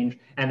oil change,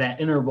 and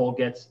that interval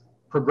gets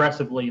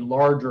progressively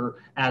larger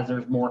as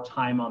there's more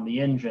time on the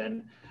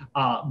engine.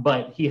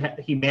 But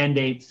he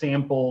mandates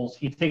samples.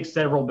 He takes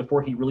several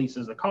before he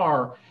releases the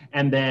car,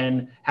 and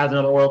then has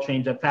another oil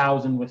change at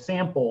 1,000 with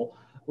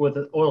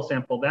an oil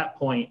sample at that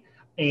point.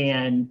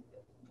 And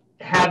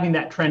having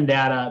that trend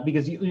data,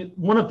 because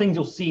one of the things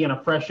you'll see in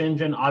a fresh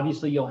engine,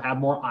 obviously you'll have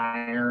more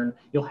iron,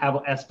 you'll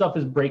have, as stuff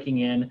is breaking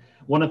in,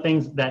 one of the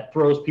things that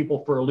throws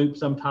people for a loop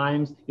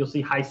sometimes, you'll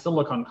see high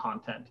silicon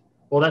content.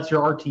 Well, that's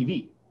your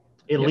RTV.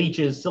 It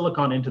leaches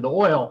silicon into the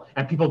oil,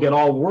 and people get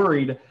all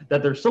worried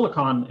that there's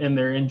silicon in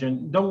their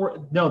engine. Don't worry,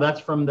 no, that's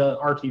from the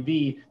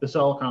RTV, the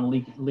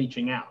silicon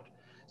leaching out.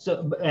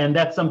 So, and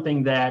that's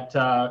something that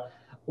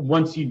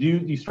once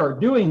you start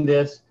doing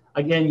this,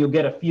 again, you'll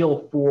get a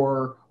feel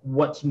for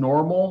what's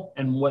normal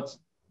and what's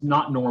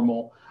not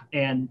normal.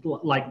 And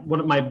like one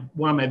of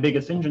my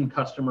biggest engine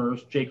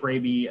customers, Jake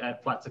Raby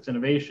at Flat Six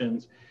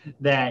Innovations,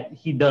 that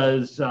he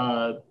does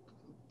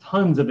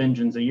tons of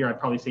engines a year. I'd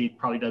probably say he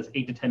probably does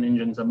 8 to 10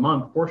 engines a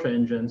month, Porsche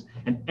engines,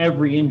 and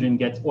every engine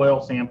gets oil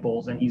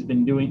samples, and he's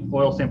been doing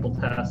oil sample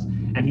tests,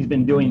 and he's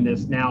been doing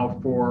this now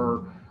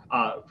for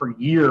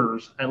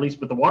years, at least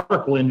with the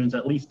water-cooled engines,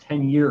 at least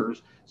 10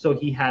 years. So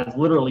he has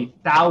literally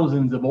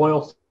thousands of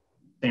oil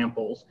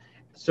samples.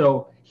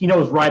 So he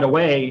knows right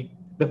away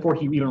before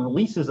he even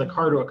releases a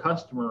car to a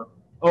customer,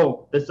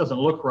 oh, this doesn't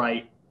look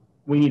right.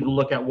 we need to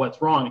look at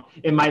what's wrong.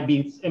 It might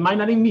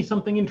not even be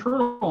something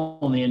internal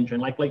in the engine.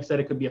 Like Blake said,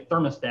 it could be a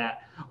thermostat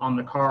on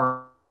the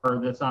car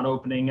that's not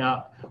opening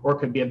up, or it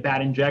could be a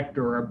bad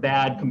injector or a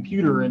bad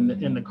computer in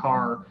the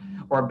car,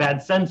 or a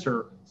bad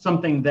sensor.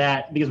 Something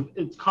that, because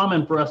it's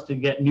common for us to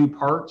get new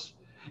parts,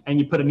 and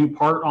you put a new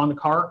part on the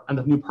car and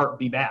the new part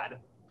be bad,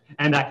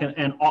 and that can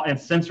and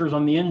sensors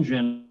on the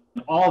engine,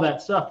 all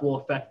that stuff will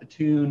affect the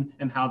tune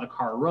and how the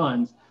car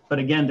runs. But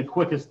again, the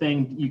quickest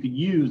thing you could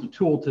use, a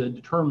tool to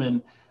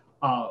determine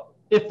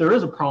if there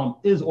is a problem,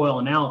 is oil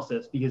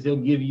analysis, because it'll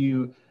give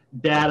you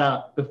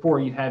data before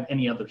you have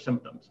any other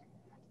symptoms.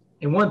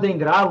 And one thing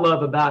that I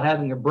love about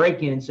having a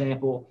break-in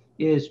sample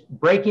is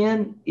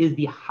break-in is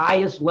the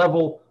highest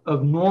level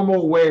of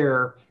normal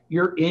wear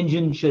your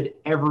engine should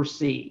ever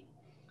see.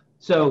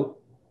 So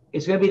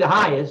it's going to be the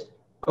highest.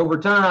 Over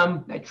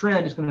time, that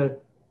trend is going to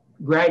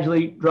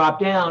gradually drop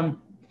down,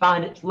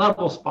 find its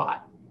level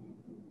spot.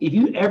 If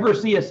you ever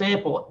see a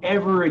sample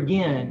ever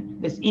again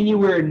that's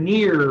anywhere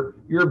near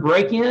your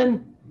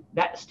break-in,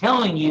 that's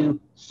telling you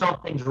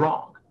something's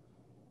wrong.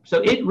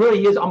 So it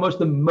really is almost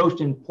the most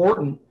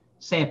important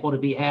sample to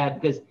be had,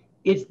 because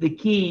it's the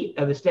key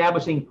of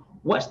establishing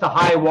what's the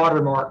high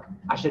watermark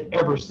I should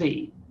ever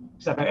see.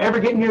 So if I ever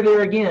get near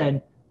there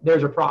again,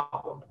 there's a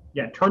problem.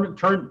 Yeah,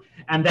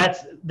 and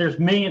there's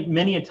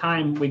many a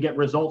time we get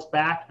results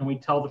back and we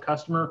tell the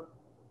customer,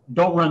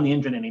 don't run the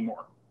engine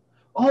anymore.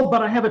 Oh,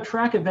 but I have a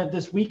track event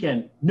this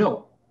weekend.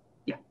 No.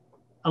 Yeah.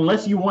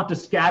 Unless you want to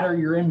scatter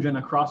your engine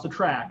across the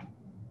track,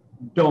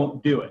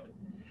 don't do it.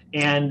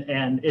 And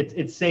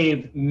it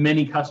saved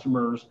many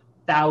customers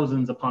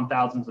thousands upon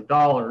thousands of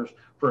dollars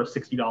for a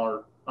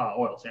 $60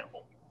 oil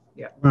sample.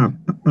 Yeah. Wow.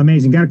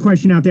 Amazing. Got a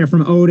question out there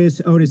from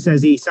Otis. Otis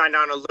says he signed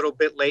on a little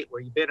bit late.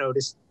 Where you been,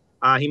 Otis?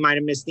 He might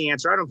have missed the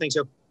answer. I don't think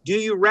so. Do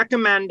you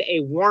recommend a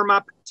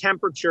warm-up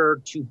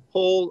temperature to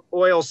pull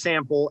oil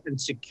sample and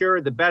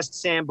secure the best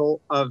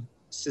sample of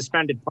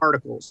suspended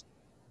particles?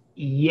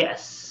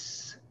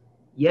 Yes.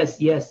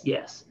 Yes, yes,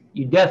 yes.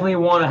 You definitely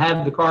want to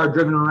have the car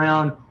driven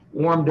around,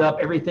 warmed up,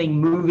 everything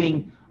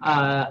moving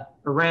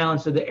around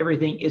so that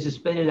everything is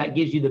suspended. That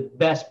gives you the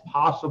best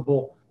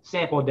possible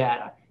sample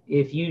data.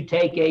 If you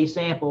take a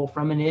sample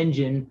from an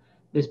engine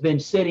that's been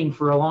sitting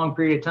for a long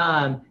period of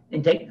time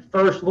and take the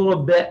first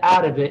little bit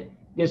out of it,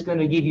 it's going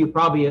to give you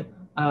probably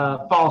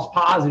a false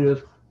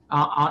positive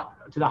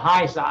to the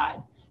high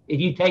side. If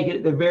you take it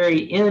at the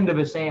very end of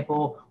a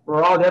sample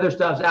where all the other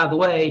stuff's out of the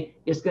way,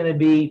 it's going to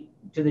be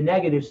to the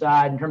negative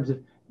side in terms of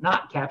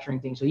not capturing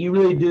things. So you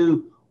really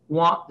do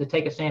want to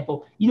take a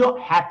sample. You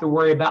don't have to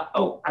worry about,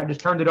 oh, I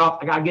just turned it off,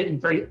 I got to get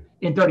it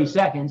in 30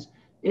 seconds.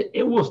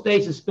 It will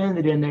stay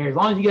suspended in there. As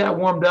long as you get it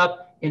warmed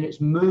up and it's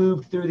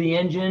moved through the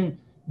engine,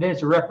 then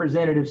it's a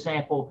representative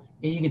sample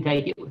and you can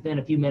take it within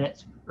a few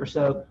minutes or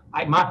so.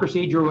 My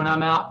procedure when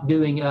I'm out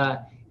doing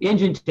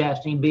engine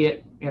testing, be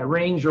it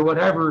rings or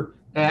whatever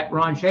at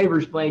Ron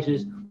Shaver's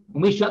places,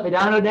 when we shut the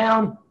dyno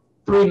down,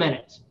 3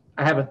 minutes.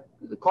 I have a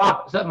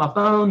clock set on my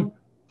phone,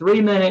 3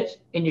 minutes,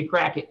 and you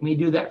crack it. We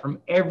do that from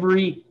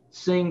every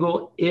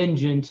single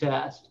engine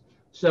test.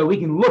 So we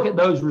can look at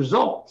those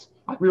results.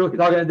 Like we were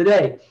talking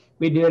today,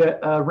 we did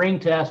a ring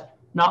test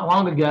not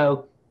long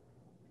ago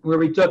where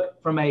we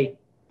took from a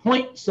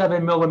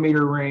 0.7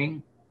 millimeter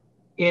ring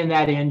in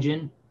that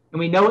engine, and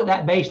we know what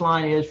that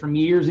baseline is from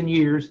years and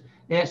years,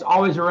 and it's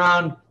always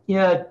around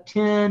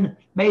 10,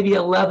 maybe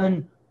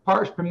 11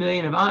 parts per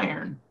million of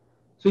iron.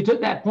 So we took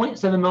that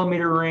 0.7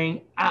 millimeter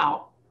ring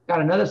out,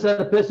 got another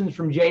set of pistons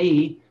from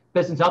JE.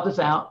 Pistons helped us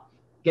out,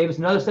 gave us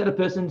another set of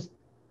pistons.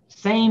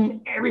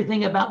 Same,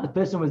 everything about the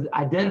piston was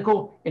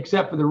identical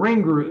except for the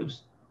ring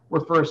grooves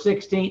were for a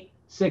 16th,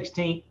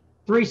 16th,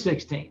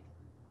 3/16.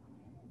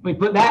 We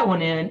put that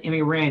one in and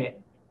we ran it.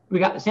 We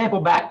got the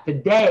sample back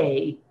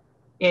today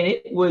and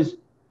it was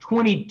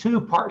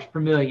 22 parts per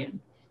million.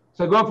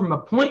 So going from a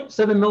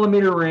 0.7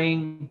 millimeter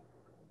ring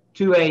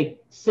to a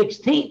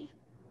 16th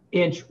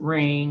inch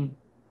ring,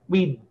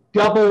 we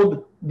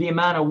doubled the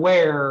amount of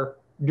wear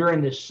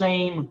during the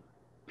same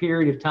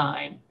period of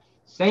time.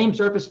 Same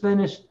surface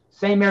finish,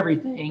 same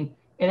everything.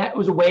 And that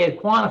was a way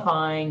of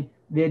quantifying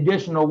the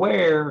additional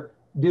wear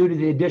due to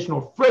the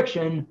additional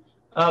friction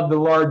of the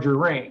larger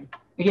ring.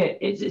 Again,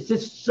 it's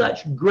just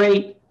such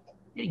great,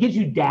 it gives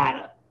you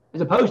data.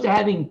 As opposed to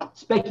having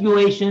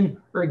speculation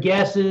or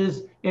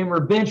guesses and we're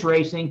bench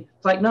racing,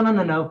 it's like,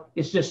 no.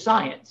 It's just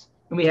science.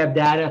 And we have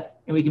data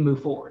and we can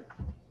move forward.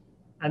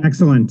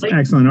 Excellent.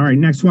 Excellent. All right.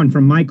 Next one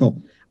from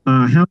Michael.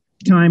 How much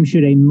time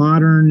should a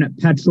modern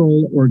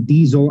petrol or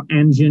diesel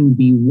engine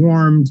be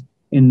warmed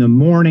in the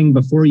morning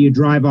before you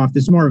drive off?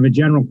 This is more of a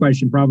general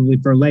question, probably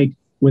for Lake.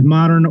 With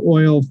modern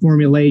oil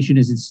formulation,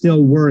 is it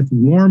still worth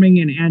warming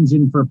an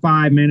engine for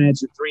 5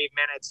 minutes or 3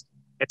 minutes,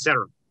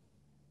 etc.?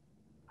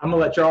 I'm going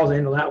to let Charles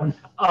handle that one.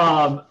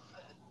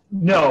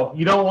 No,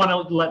 you don't want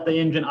to let the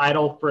engine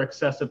idle for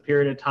excessive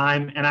period of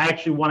time. And I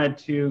actually wanted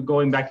to,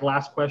 going back to the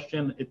last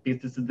question,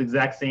 this is the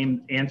exact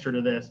same answer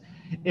to this.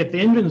 If the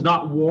engine's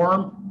not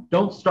warm,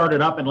 don't start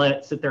it up and let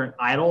it sit there and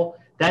idle.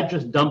 That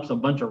just dumps a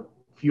bunch of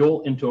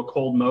fuel into a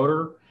cold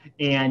motor.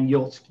 and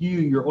you'll skew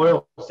your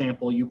oil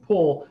sample you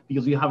pull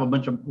because you have a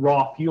bunch of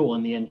raw fuel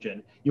in the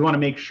engine. You want to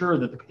make sure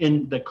that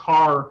the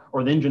car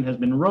or the engine has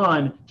been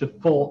run to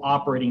full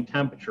operating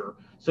temperature.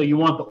 So you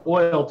want the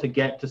oil to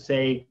get to,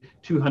 say,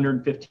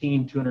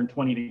 215,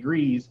 220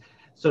 degrees,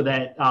 so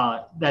that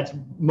that's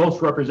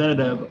most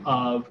representative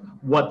of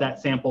what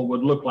that sample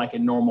would look like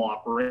in normal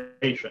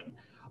operation.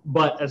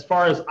 But as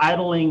far as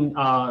idling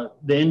the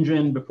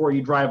engine before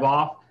you drive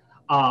off,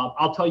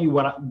 I'll tell you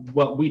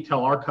what we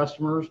tell our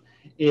customers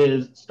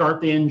is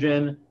start the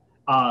engine,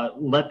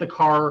 let the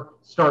car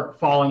start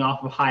falling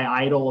off of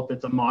high idle. If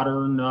it's a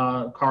modern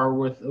car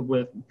with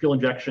fuel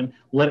injection,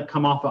 let it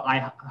come off of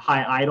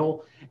high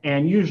idle.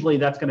 And usually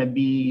that's going to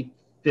be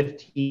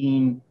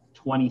 15,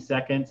 20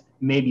 seconds,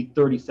 maybe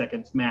 30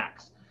 seconds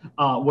max.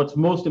 What's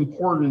most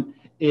important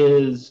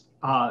is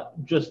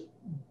just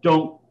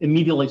don't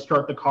immediately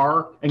start the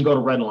car and go to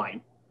red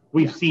line.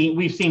 We've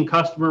seen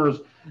customers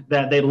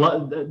that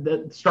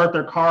that start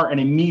their car and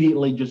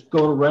immediately just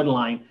go to red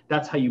line.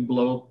 That's how you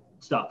blow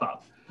stuff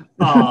up.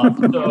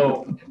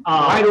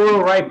 Right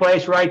oil, right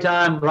place, right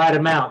time, right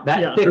amount.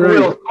 That thick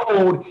oil is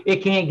cold, it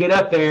can't get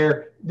up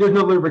there. There's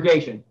no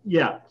lubrication.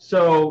 Yeah.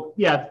 So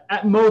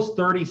at most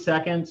 30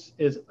 seconds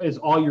is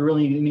all you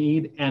really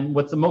need. And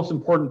what's the most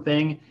important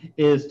thing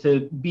is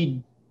to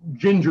be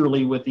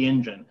gingerly with the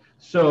engine.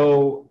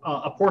 So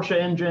a Porsche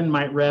engine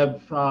might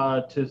rev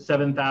to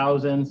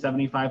 7,000,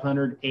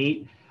 7,500,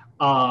 8.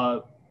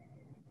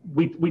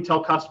 We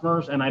tell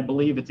customers, and I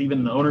believe it's even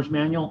in the owner's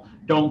manual,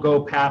 don't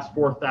go past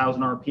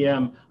 4,000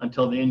 RPM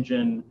until the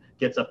engine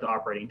gets up to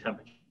operating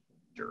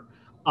temperature.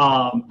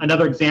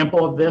 Another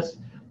example of this,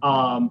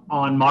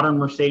 on modern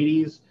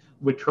Mercedes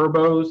with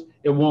turbos,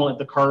 it won't let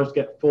the cars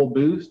get full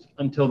boost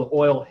until the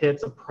oil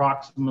hits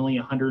approximately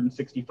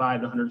 165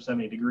 to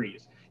 170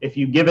 degrees. If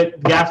you give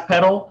it gas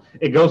pedal,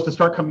 it goes to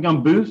start coming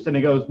on boost, and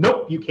it goes,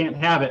 nope, you can't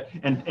have it,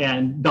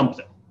 and dumps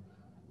it.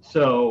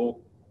 So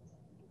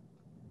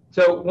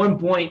one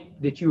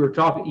point that you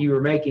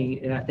were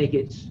making, and I think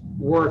it's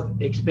worth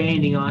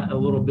expanding on a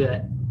little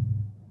bit.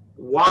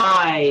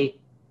 Why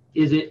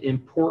is it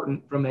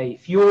important from a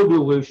fuel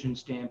dilution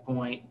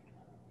standpoint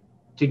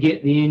to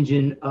get the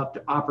engine up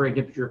to operating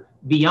temperature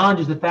beyond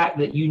just the fact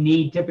that you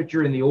need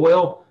temperature in the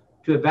oil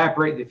to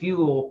evaporate the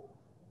fuel?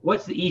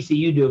 What's the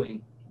ECU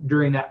doing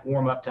during that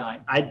warm-up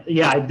time? I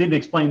didn't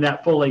explain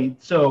that fully.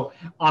 So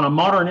on a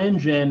modern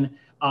engine,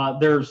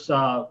 there's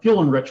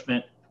fuel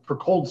enrichment for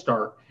cold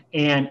start.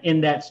 And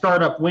in that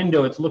startup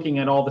window, it's looking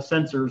at all the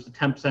sensors, the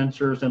temp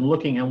sensors, and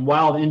looking. And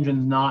while the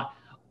engine's not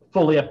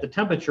fully up to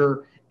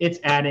temperature, it's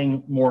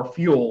adding more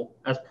fuel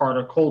as part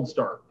of cold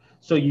start.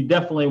 So you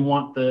definitely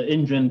want the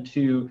engine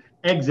to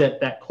exit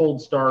that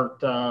cold start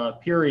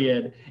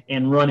period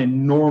and run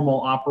in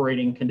normal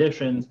operating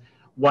conditions.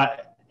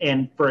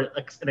 And for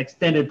an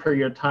extended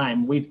period of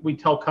time, we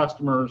tell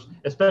customers,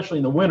 especially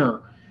in the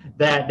winter,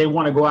 that they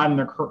want to go out in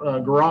their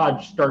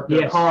garage, start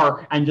their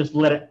car, and just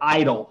let it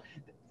idle.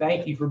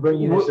 Thank you for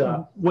bringing this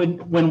up.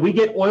 When we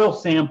get oil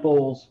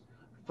samples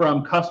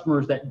from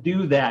customers that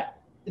do that,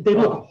 they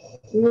look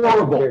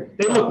horrible.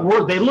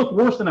 They look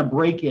worse than a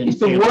break-in. It's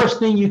the worst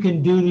thing you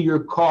can do to your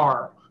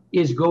car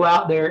is go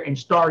out there and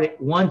start it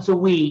once a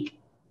week,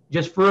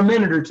 just for a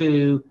minute or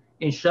two,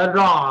 and shut it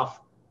off,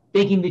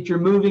 thinking that you're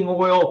moving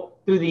oil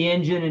through the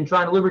engine and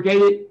trying to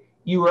lubricate it.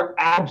 You are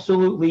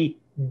absolutely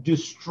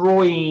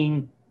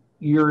destroying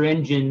your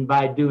engine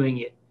by doing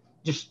it.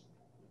 Just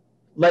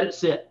let it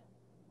sit.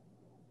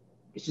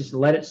 It's just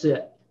let it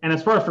sit. And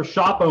as far as for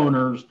shop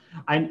owners,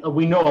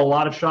 we know a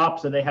lot of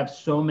shops that they have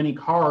so many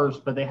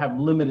cars, but they have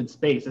limited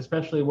space,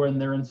 especially when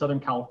they're in Southern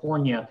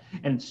California,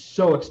 and it's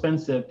so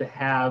expensive to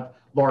have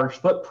large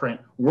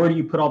footprint. Where do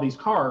you put all these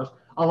cars?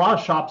 A lot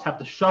of shops have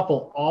to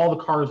shuffle all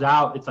the cars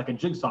out. It's like a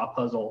jigsaw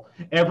puzzle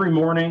every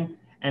morning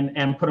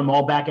and put them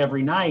all back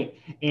every night.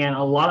 And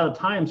a lot of the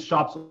times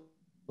shops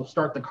will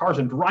start the cars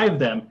and drive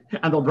them,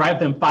 and they'll drive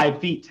them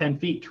 5 feet, 10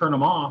 feet, turn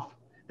them off.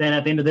 Then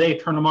at the end of the day,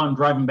 turn them on and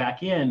drive them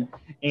back in.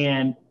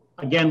 And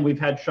again, we've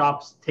had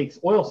shops take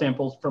oil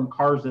samples from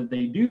cars that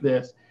they do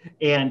this.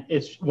 And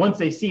it's once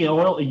they see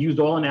a used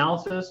oil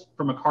analysis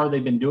from a car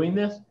they've been doing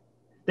this,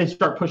 they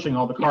start pushing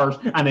all the cars,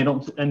 and they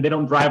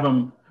don't drive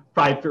them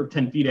 5 or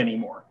 10 feet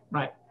anymore.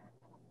 Right.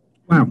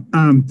 Wow.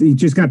 It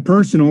just got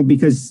personal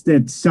because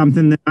that's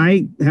something that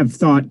I have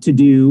thought to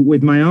do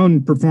with my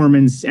own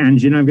performance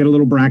engine. I've got a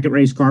little bracket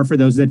race car for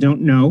those that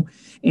don't know.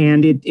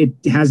 And it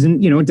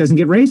hasn't, it doesn't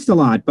get raced a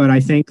lot, but I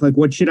think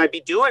what should I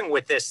be doing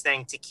with this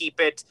thing to keep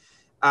it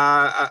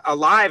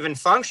alive and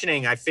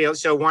functioning? I feel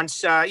so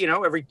once,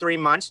 every 3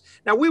 months.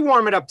 Now we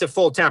warm it up to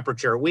full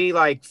temperature. We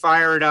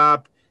fire it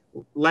up,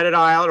 let it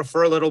idle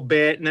for a little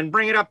bit, and then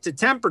bring it up to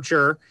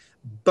temperature.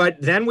 But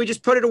then we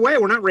just put it away.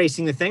 We're not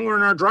racing the thing. We're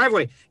in our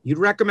driveway. You'd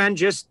recommend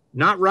just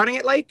not running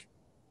it, Lake?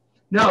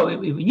 No,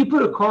 if you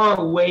put a car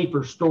away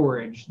for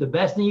storage, the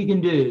best thing you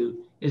can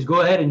do is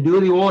go ahead and do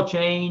the oil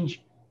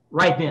change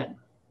right then.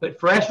 Put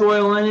fresh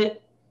oil in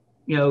it,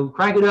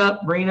 crank it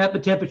up, bring it up to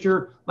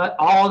temperature, let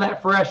all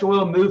that fresh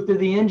oil move through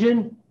the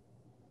engine,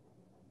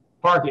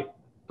 park it,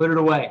 put it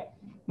away.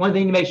 one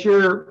thing to make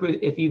sure,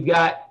 if you've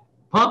got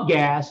pump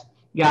gas,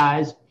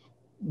 guys,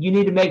 you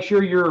need to make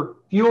sure your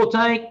fuel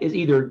tank is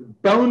either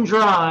bone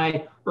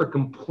dry or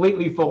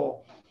completely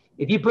full.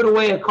 If you put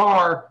away a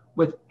car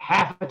with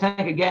half a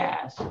tank of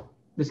gas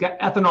that's got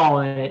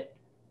ethanol in it,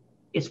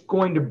 it's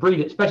going to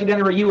breathe it, especially down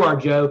there where you are,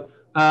 Joe.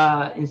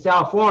 In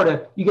South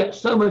Florida, you got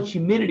so much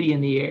humidity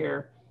in the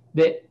air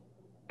that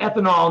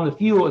ethanol in the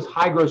fuel is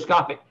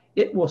hygroscopic.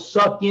 It will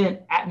suck in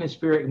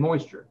atmospheric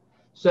moisture.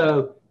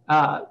 So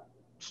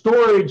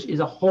storage is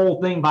a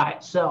whole thing by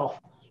itself,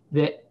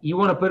 that you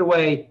want to put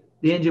away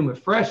the engine with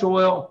fresh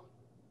oil,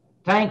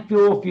 tank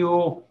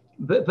fuel,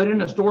 put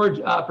in a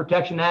storage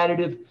protection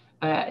additive,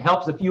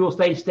 helps the fuel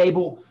stay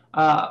stable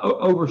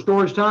over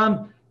storage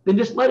time, then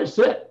just let it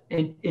sit.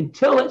 And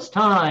until it's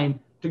time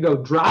to go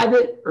drive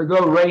it or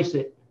go race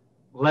it,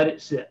 let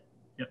it sit.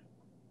 Yep.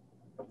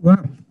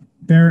 Well,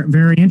 very,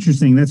 very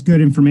interesting. That's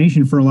good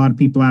information for a lot of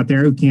people out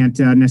there who can't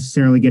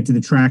necessarily get to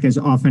the track as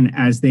often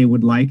as they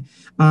would like.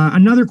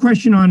 Another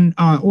question on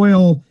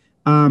oil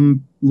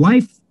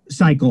life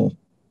cycle.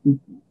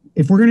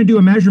 If we're going to do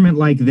a measurement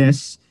like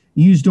this,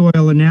 used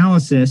oil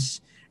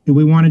analysis, do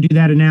we want to do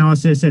that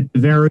analysis at the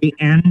very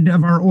end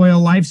of our oil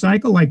life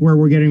cycle, like where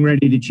we're getting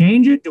ready to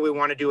change it? Do we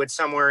want to do it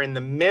somewhere in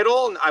the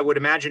middle? I would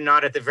imagine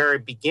not at the very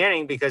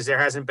beginning, because there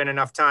hasn't been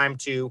enough time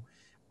to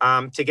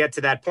get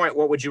to that point.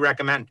 What would you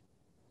recommend?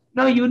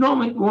 No, you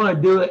normally want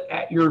to do it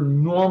at your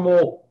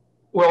normal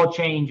oil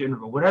change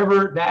interval,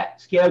 whatever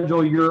that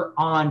schedule you're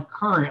on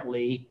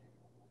currently.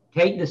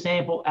 Take the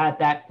sample at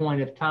that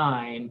point of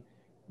time,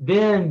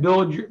 then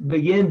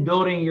begin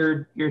building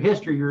your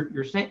history,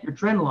 your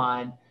trend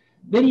line.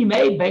 Then you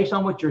may, based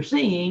on what you're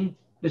seeing,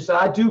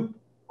 decide to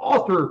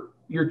alter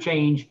your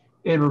change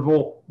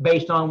interval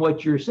based on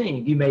what you're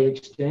seeing. You may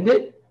extend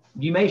it,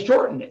 you may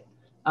shorten it.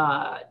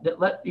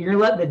 You're going to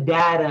let the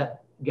data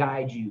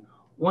guide you.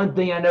 One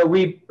thing I know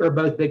we are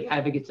both big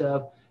advocates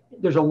of,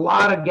 there's a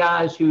lot of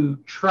guys who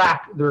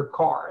track their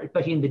car,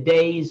 especially in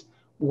today's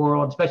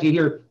world, especially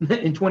here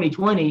in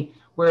 2020,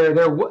 where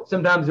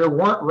sometimes there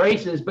weren't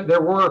races, but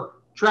there were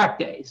track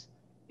days.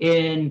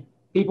 And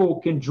people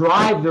can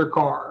drive their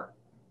car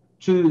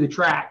to the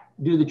track,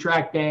 do the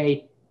track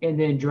day, and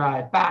then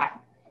drive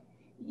back.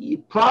 You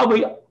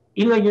probably,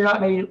 even though you're not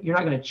going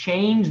to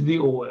change the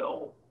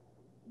oil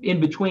in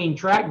between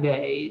track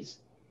days,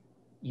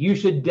 you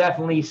should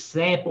definitely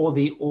sample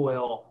the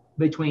oil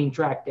between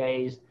track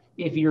days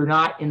if you're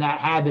not in that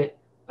habit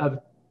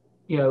of,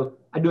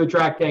 I do a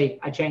track day,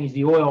 I change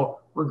the oil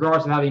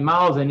regardless of how many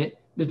miles in it,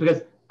 just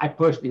because I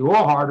push the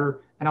oil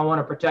harder and I want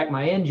to protect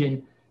my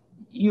engine.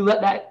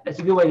 That's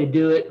a good way to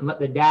do it, and let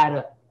the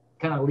data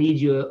kind of lead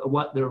you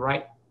what the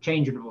right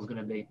change interval is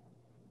going to be.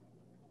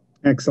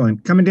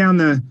 Excellent. Coming down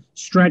the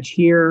stretch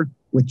here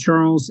with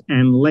Charles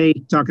and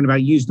Lake talking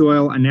about used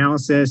oil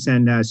analysis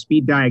and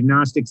speed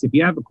diagnostics. If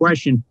you have a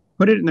question,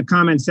 put it in the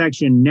comment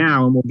section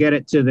now and we'll get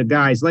it to the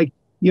guys. Like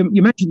you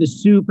mentioned the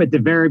soup at the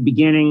very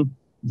beginning,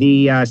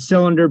 the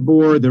cylinder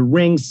bore, the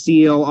ring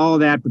seal, all of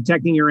that,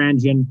 protecting your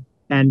engine,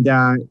 and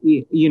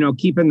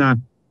keeping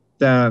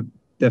the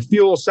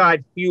fuel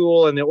side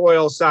fuel and the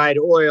oil side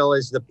oil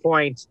is the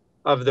point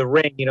of the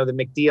ring, the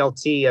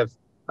McDLT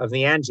of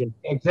the engine.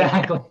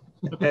 Exactly.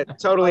 A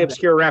totally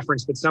obscure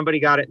reference, but somebody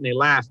got it and they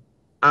laughed.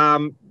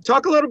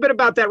 Talk a little bit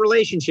about that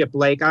relationship,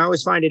 Blake. I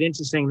always find it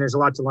interesting. There's a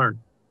lot to learn.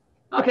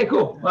 Okay,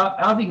 cool. Well,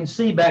 I don't know if you can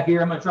see back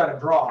here. I'm going to try to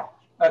draw.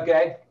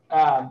 Okay.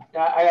 I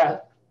got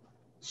to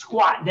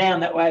squat down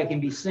that way I can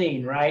be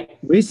seen, right?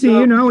 We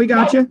see we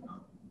got you.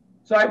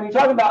 So we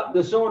talk about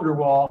the cylinder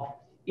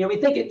wall. We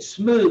think it's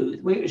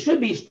smooth. It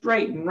should be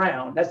straight and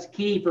round. That's the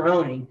key for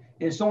honing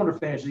in cylinder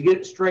finish, to get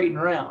it straight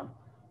and round.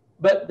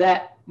 But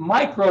that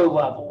micro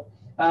level,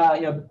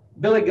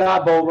 Billy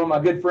Godbold, one of my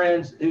good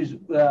friends, who's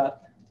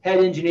head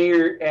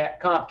engineer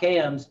at Comp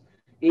Cams,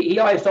 he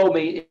always told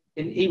me,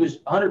 and he was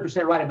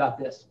 100% right about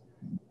this,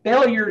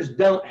 failures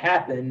don't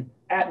happen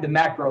at the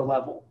macro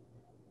level,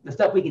 the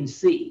stuff we can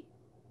see.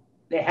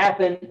 They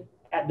happen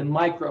at the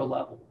micro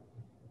level,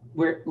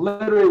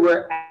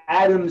 where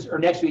atoms are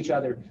next to each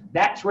other.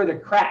 That's where the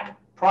crack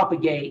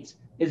propagates,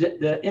 is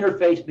at the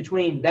interface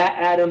between that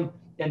atom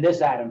and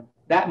this atom,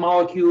 that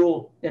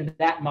molecule and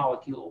that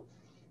molecule.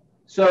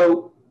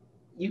 So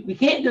we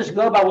can't just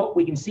go by what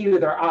we can see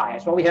with our eyes.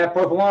 That's why we have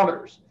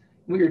profilometers.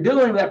 What you're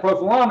doing with that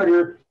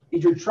profilometer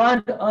is you're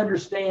trying to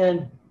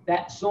understand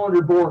that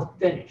cylinder bore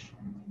finish.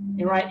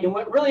 And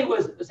what really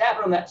was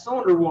happening on that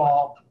cylinder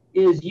wall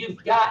is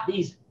you've got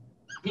these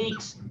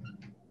peaks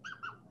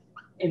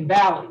and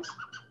valleys.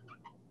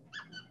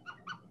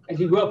 As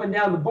you go up and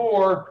down the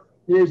bore,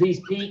 there's these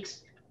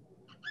peaks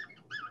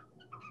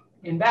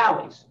and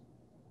valleys.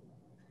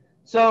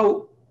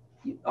 So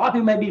a lot of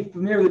people may be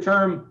familiar with the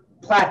term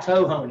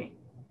plateau honing.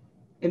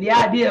 And the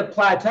idea of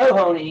plateau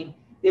honing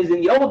is,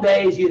 in the old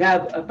days, you'd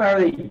have a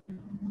fairly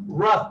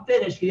rough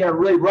finish. You'd have a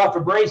really rough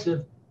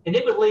abrasive, and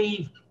it would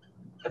leave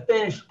a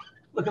finish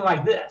looking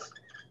like this.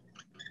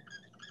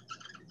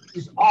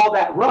 Just all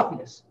that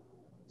roughness.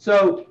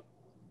 So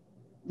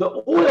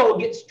the oil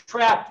gets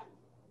trapped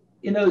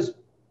in those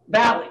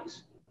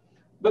valleys.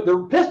 but the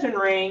piston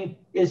ring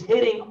is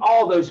hitting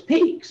all those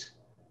peaks.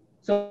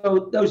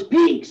 So those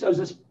peaks are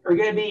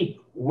going to be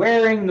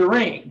wearing the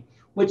ring,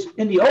 which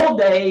in the old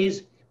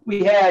days,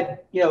 we had,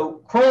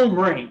 chrome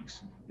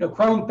rings,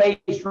 chrome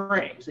face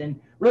rings. And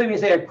really when you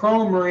say a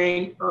chrome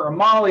ring or a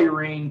moly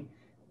ring,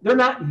 they're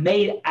not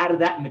made out of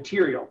that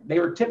material. They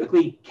were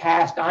typically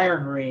cast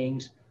iron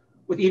rings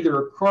with either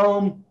a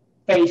chrome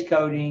face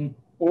coating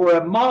or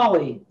a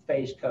moly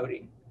face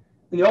coating.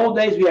 In the old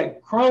days, we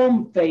had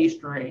chrome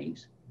faced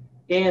rings.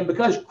 And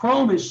because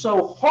chrome is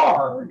so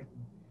hard,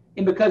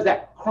 and because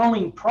that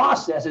chroming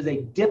process is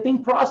a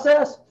dipping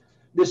process,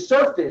 the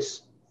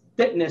surface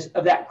thickness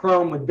of that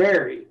chrome would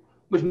vary,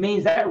 which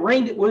means that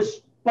ring that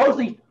was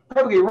supposedly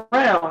perfectly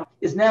round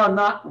is now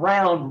not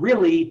round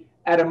really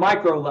at a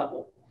micro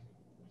level.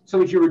 So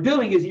what you were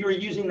doing is you were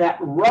using that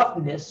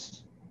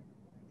roughness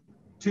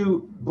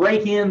to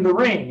break in the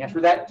ring. That's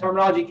where that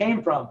terminology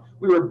came from.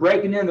 We were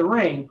breaking in the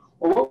ring.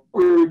 Or what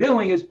we were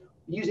doing is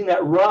using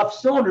that rough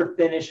cylinder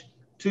finish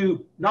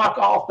to knock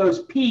off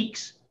those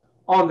peaks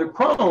on the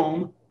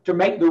chrome to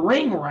make the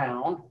ring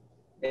round.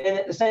 And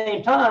at the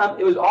same time,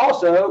 it was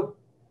also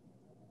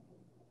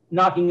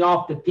knocking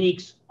off the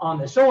peaks on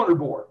the cylinder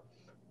bore.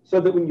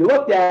 So that when you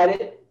looked at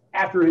it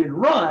after it had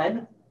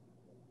run,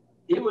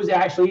 it was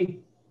actually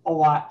a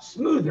lot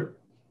smoother.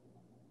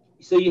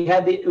 So you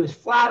had it was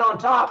flat on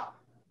top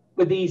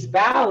with these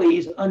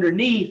valleys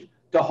underneath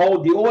to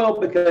hold the oil,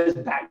 because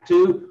back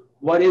to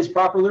what is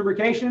proper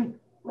lubrication?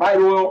 Right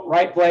oil,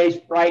 right place,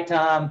 right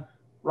time,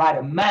 right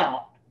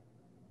amount.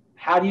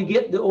 How do you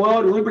get the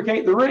oil to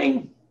lubricate the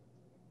ring?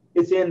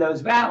 It's in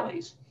those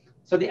valleys.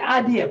 So the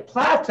idea of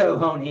plateau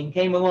honing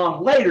came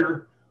along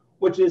later,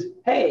 which is,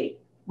 hey,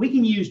 we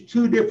can use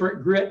two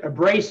different grit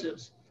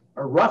abrasives,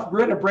 a rough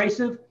grit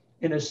abrasive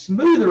and a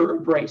smoother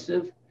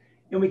abrasive,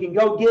 and we can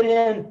go get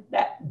in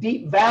that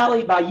deep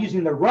valley by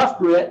using the rough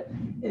grit,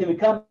 and then we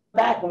come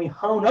back and we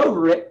hone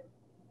over it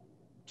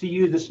to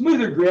use the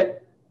smoother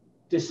grit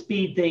to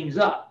speed things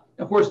up.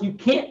 Of course, you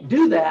can't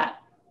do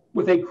that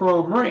with a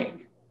chrome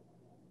ring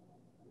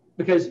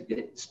because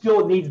it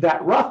still needs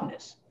that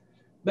roughness.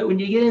 But when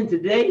you get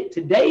into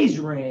today's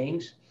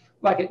rings,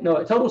 like at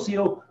Total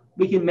Seal,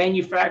 we can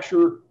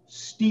manufacture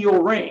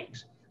steel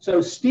rings. So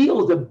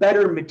steel is a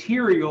better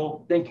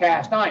material than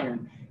cast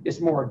iron. It's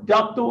more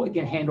ductile. It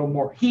can handle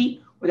more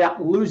heat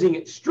without losing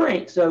its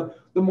strength. So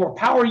the more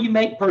power you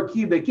make per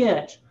cubic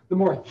inch, the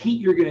more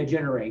heat you're going to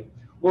generate.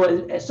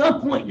 Well, at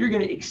some point, you're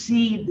going to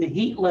exceed the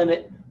heat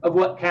limit of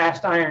what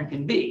cast iron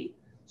can be.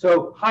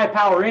 So high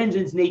power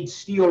engines need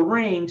steel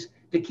rings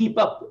to keep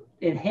up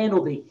and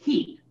handle the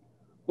heat.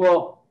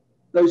 Well,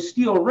 those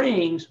steel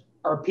rings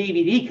are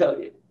PVD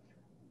coated.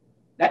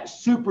 That's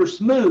super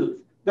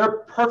smooth. They're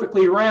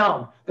perfectly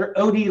round. They're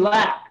OD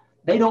lap.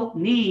 They don't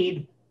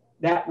need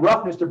that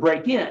roughness to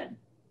break in.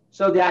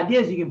 So the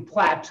idea is you can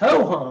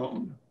plateau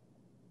hone,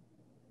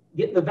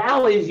 get the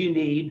valleys you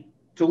need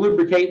to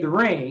lubricate the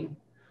ring,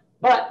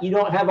 but you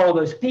don't have all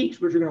those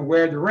peaks which are going to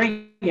wear the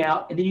ring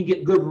out, and then you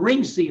get good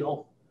ring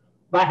seal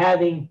by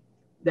having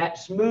that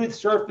smooth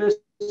surface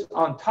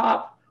on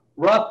top,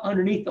 rough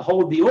underneath to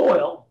hold the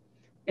oil.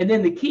 And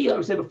then the key, like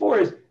I said before,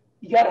 is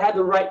you got to have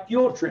the right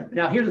fuel trim.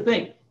 Now, here's the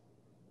thing.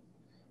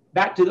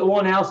 Back to the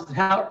oil analysis and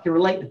how it can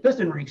relate to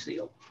piston ring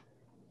seal.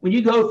 When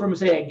you go from,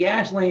 say, a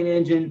gasoline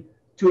engine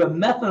to a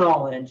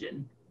methanol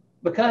engine,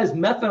 because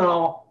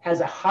methanol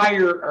has a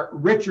higher or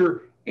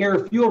richer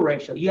air-fuel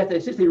ratio, you have to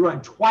essentially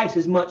run twice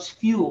as much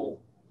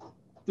fuel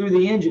through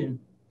the engine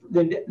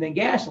than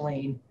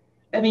gasoline.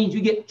 That means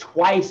you get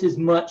twice as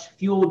much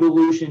fuel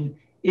dilution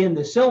in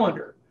the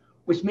cylinder,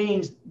 which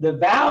means the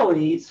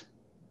valleys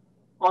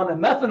on a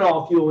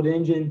methanol-fueled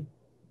engine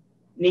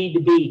need to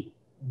be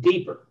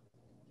deeper.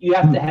 You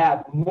have to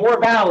have more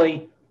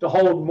valley to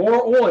hold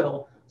more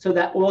oil so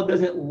that oil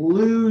doesn't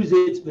lose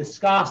its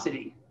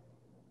viscosity.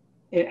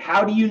 And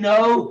how do you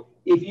know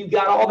if you've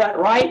got all that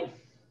right?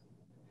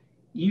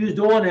 Used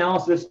oil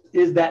analysis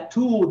is that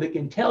tool that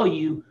can tell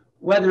you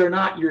whether or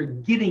not you're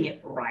getting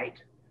it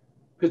right.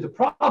 Because the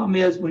problem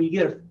is when you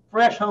get a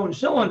fresh honed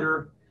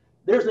cylinder,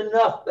 there's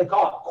enough, they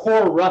call it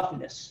core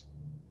roughness,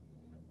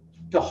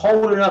 to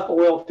hold enough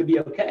oil to be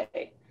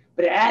okay.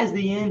 But as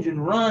the engine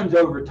runs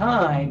over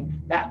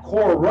time, that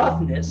core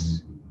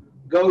roughness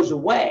goes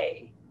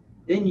away.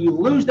 Then you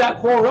lose that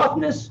core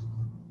roughness,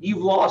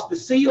 you've lost the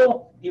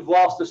seal, you've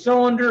lost the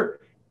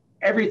cylinder,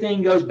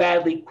 everything goes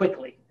badly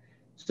quickly.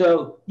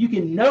 So you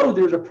can know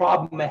there's a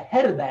problem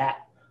ahead of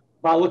that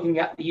by looking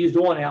at the used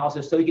oil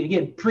analysis, so you can,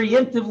 again,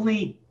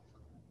 preemptively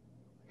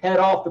head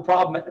off the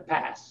problem at the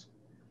pass.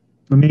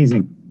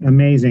 Amazing,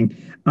 amazing.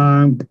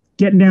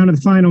 Getting down to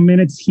the final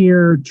minutes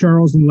here,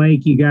 Charles and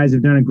Lake, you guys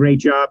have done a great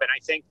job. And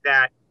I think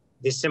that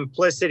the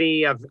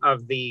simplicity of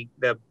the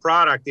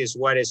product is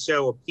what is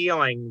so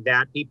appealing,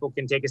 that people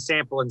can take a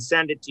sample and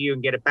send it to you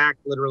and get it back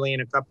literally in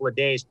a couple of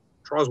days.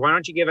 Charles, why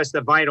don't you give us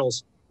the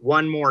vitals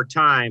one more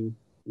time?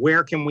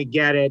 Where can we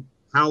get it?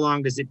 How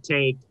long does it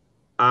take?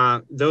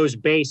 Those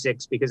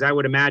basics, because I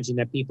would imagine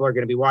that people are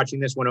going to be watching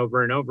this one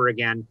over and over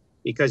again,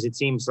 because it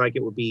seems like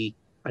it would be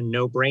a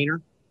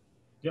no-brainer.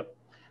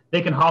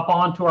 they can hop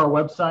onto our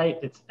website.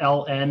 It's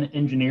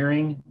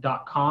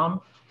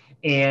lnengineering.com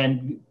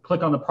and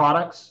click on the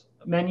products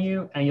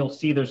menu, and you'll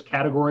see there's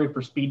category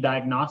for speed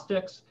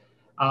diagnostics.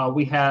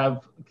 We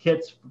have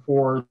kits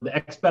for the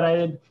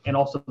expedited and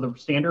also the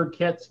standard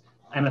kits.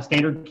 And a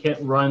standard kit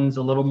runs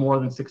a little more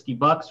than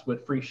 $60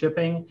 with free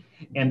shipping,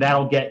 and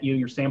that'll get you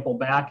your sample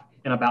back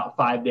in about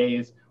 5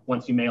 days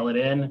once you mail it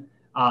in.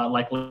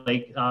 Like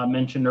Lake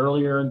mentioned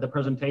earlier in the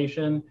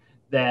presentation,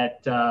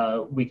 that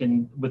we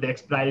can, with the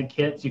expedited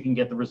kits, you can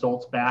get the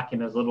results back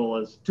in as little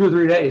as 2 or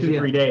 3 days. 2 or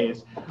 3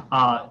 days.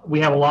 We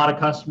have a lot of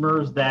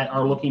customers that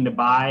are looking to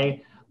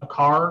buy a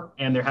car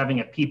and they're having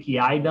a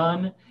PPI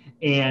done.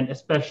 And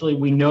especially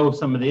we know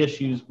some of the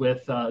issues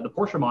with the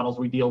Porsche models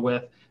we deal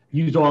with.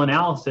 Used oil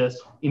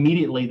analysis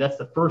immediately. That's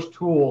the first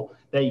tool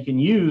that you can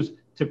use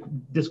to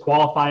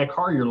disqualify a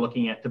car you're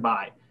looking at to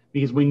buy,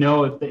 because we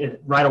know if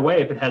right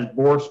away if it has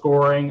bore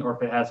scoring or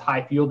if it has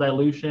high fuel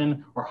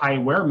dilution or high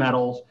wear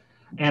metals.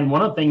 And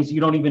one of the things you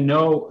don't even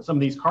know, some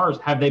of these cars,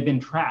 have they been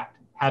tracked?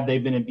 Have they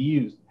been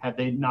abused? Have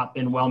they not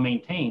been well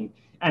maintained?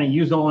 And a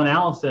used oil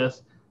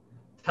analysis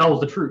tells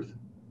the truth.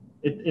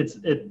 It's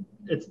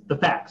the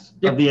facts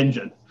of the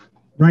engine.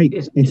 Right. I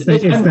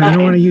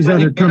don't want to use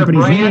other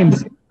companies'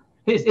 names.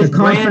 It's the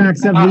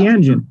Carfax of the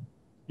engine.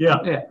 Yeah.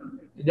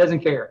 It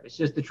doesn't care. It's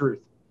just the truth.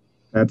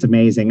 That's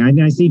amazing.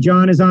 I see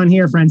John is on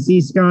here,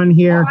 Francisco on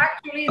here.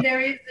 Actually, there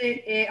is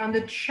on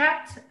the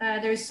chat,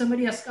 there is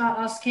somebody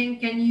asking,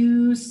 can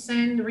you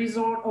send the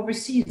result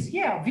overseas?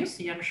 Yeah,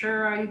 obviously. I'm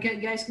sure you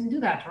guys can do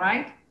that,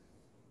 right?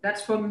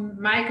 That's from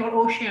Michael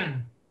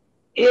Ocean.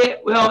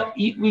 Well,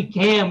 we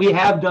can. We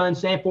have done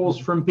samples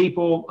from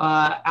people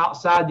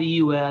outside the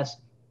U.S.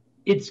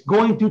 It's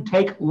going to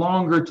take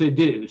longer to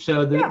do.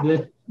 So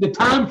the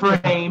time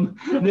frame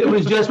that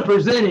was just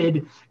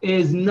presented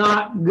is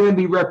not going to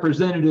be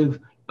representative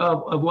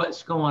of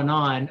what's going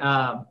on.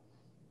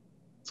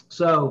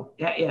 But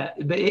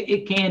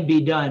it can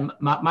be done.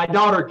 My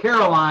daughter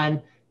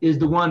Caroline is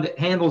the one that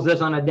handles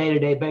this on a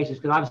day-to-day basis,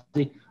 because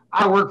obviously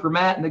I work for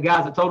Matt and the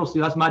guys at Total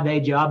Steel. That's my day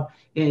job,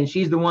 and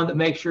she's the one that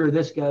makes sure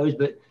this goes.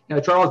 But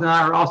Charles and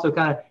I are also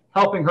kind of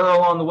helping her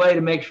along the way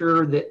to make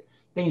sure that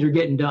things are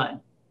getting done.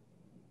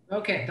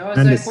 Okay, that was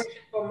a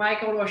question for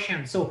Michael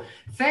Ocean. So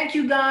thank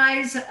you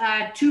guys.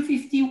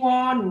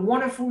 251,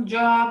 wonderful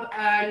job,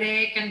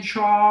 Lake and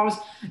Charles.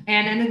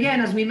 And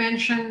again, as we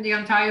mentioned the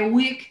entire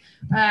week,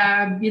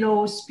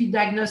 Speed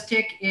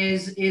Diagnostic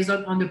is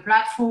on the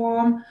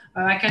platform.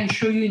 I can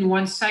show you in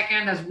 1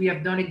 second, as we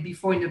have done it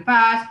before in the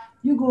past.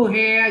 You go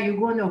here, you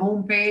go on the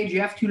home page,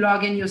 you have to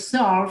log in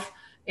yourself,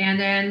 and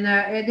then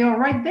they're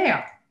right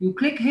there. You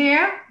click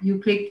here, you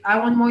click I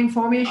want more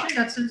information,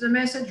 that sends a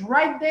message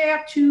right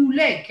there to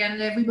Lake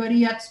and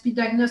everybody at Speed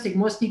Diagnostic,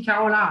 mostly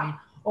Caroline.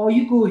 Or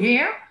you go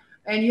here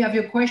and you have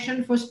your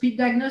question for Speed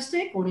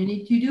Diagnostic. All you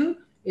need to do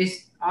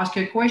is ask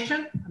a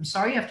question. I'm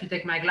sorry, I have to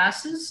take my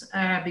glasses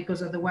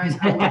because otherwise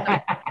I won't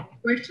have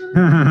questions.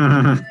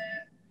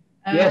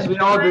 Yes, we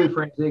all do,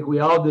 Francis. We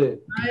all do.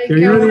 So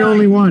you're the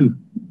only one.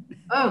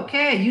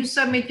 Okay, you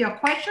submit your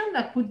question,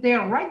 that put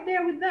there right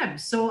there with them.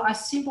 So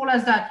as simple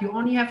as that, you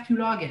only have to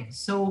log in.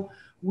 So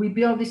we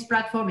build this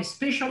platform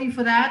especially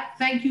for that.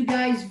 Thank you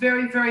guys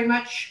very, very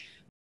much.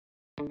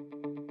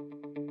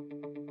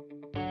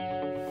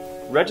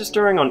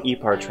 Registering on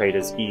ePartrade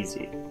is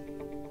easy.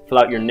 Fill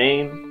out your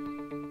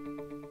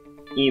name,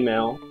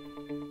 email,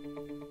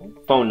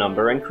 phone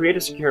number, and create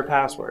a secure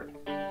password.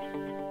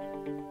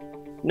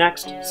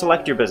 Next,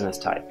 select your business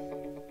type.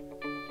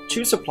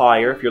 Choose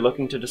supplier if you're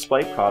looking to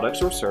display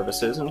products or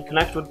services and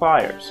connect with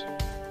buyers.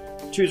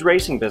 Choose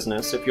racing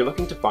business if you're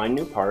looking to find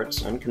new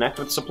parts and connect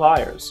with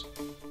suppliers.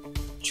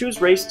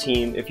 Choose race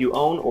team if you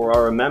own or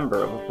are a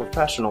member of a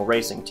professional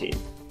racing team.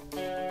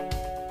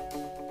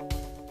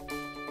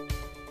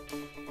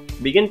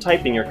 Begin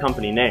typing your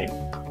company name.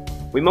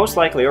 We most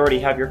likely already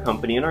have your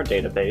company in our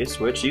database,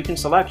 which you can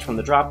select from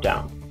the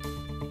drop-down.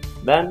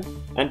 Then,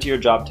 enter your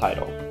job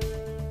title.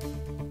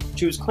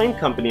 Choose Claim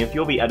Company if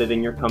you'll be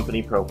editing your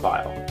company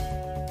profile.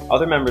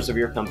 Other members of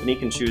your company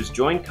can choose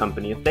Join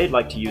Company if they'd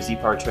like to use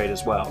ePartrade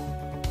as well.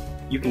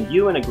 You can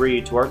view and agree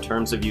to our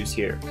terms of use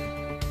here.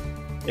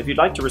 If you'd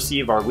like to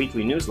receive our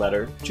weekly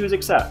newsletter, choose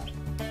Accept.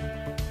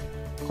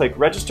 Click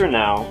Register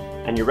Now,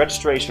 and your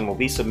registration will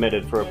be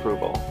submitted for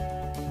approval.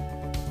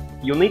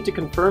 You'll need to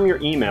confirm your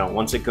email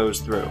once it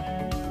goes through.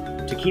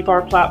 To keep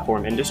our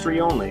platform industry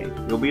only,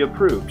 you'll be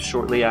approved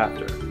shortly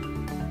after.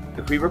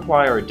 If we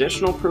require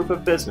additional proof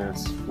of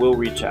business, we'll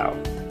reach out.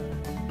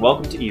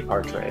 Welcome to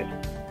ePartrade.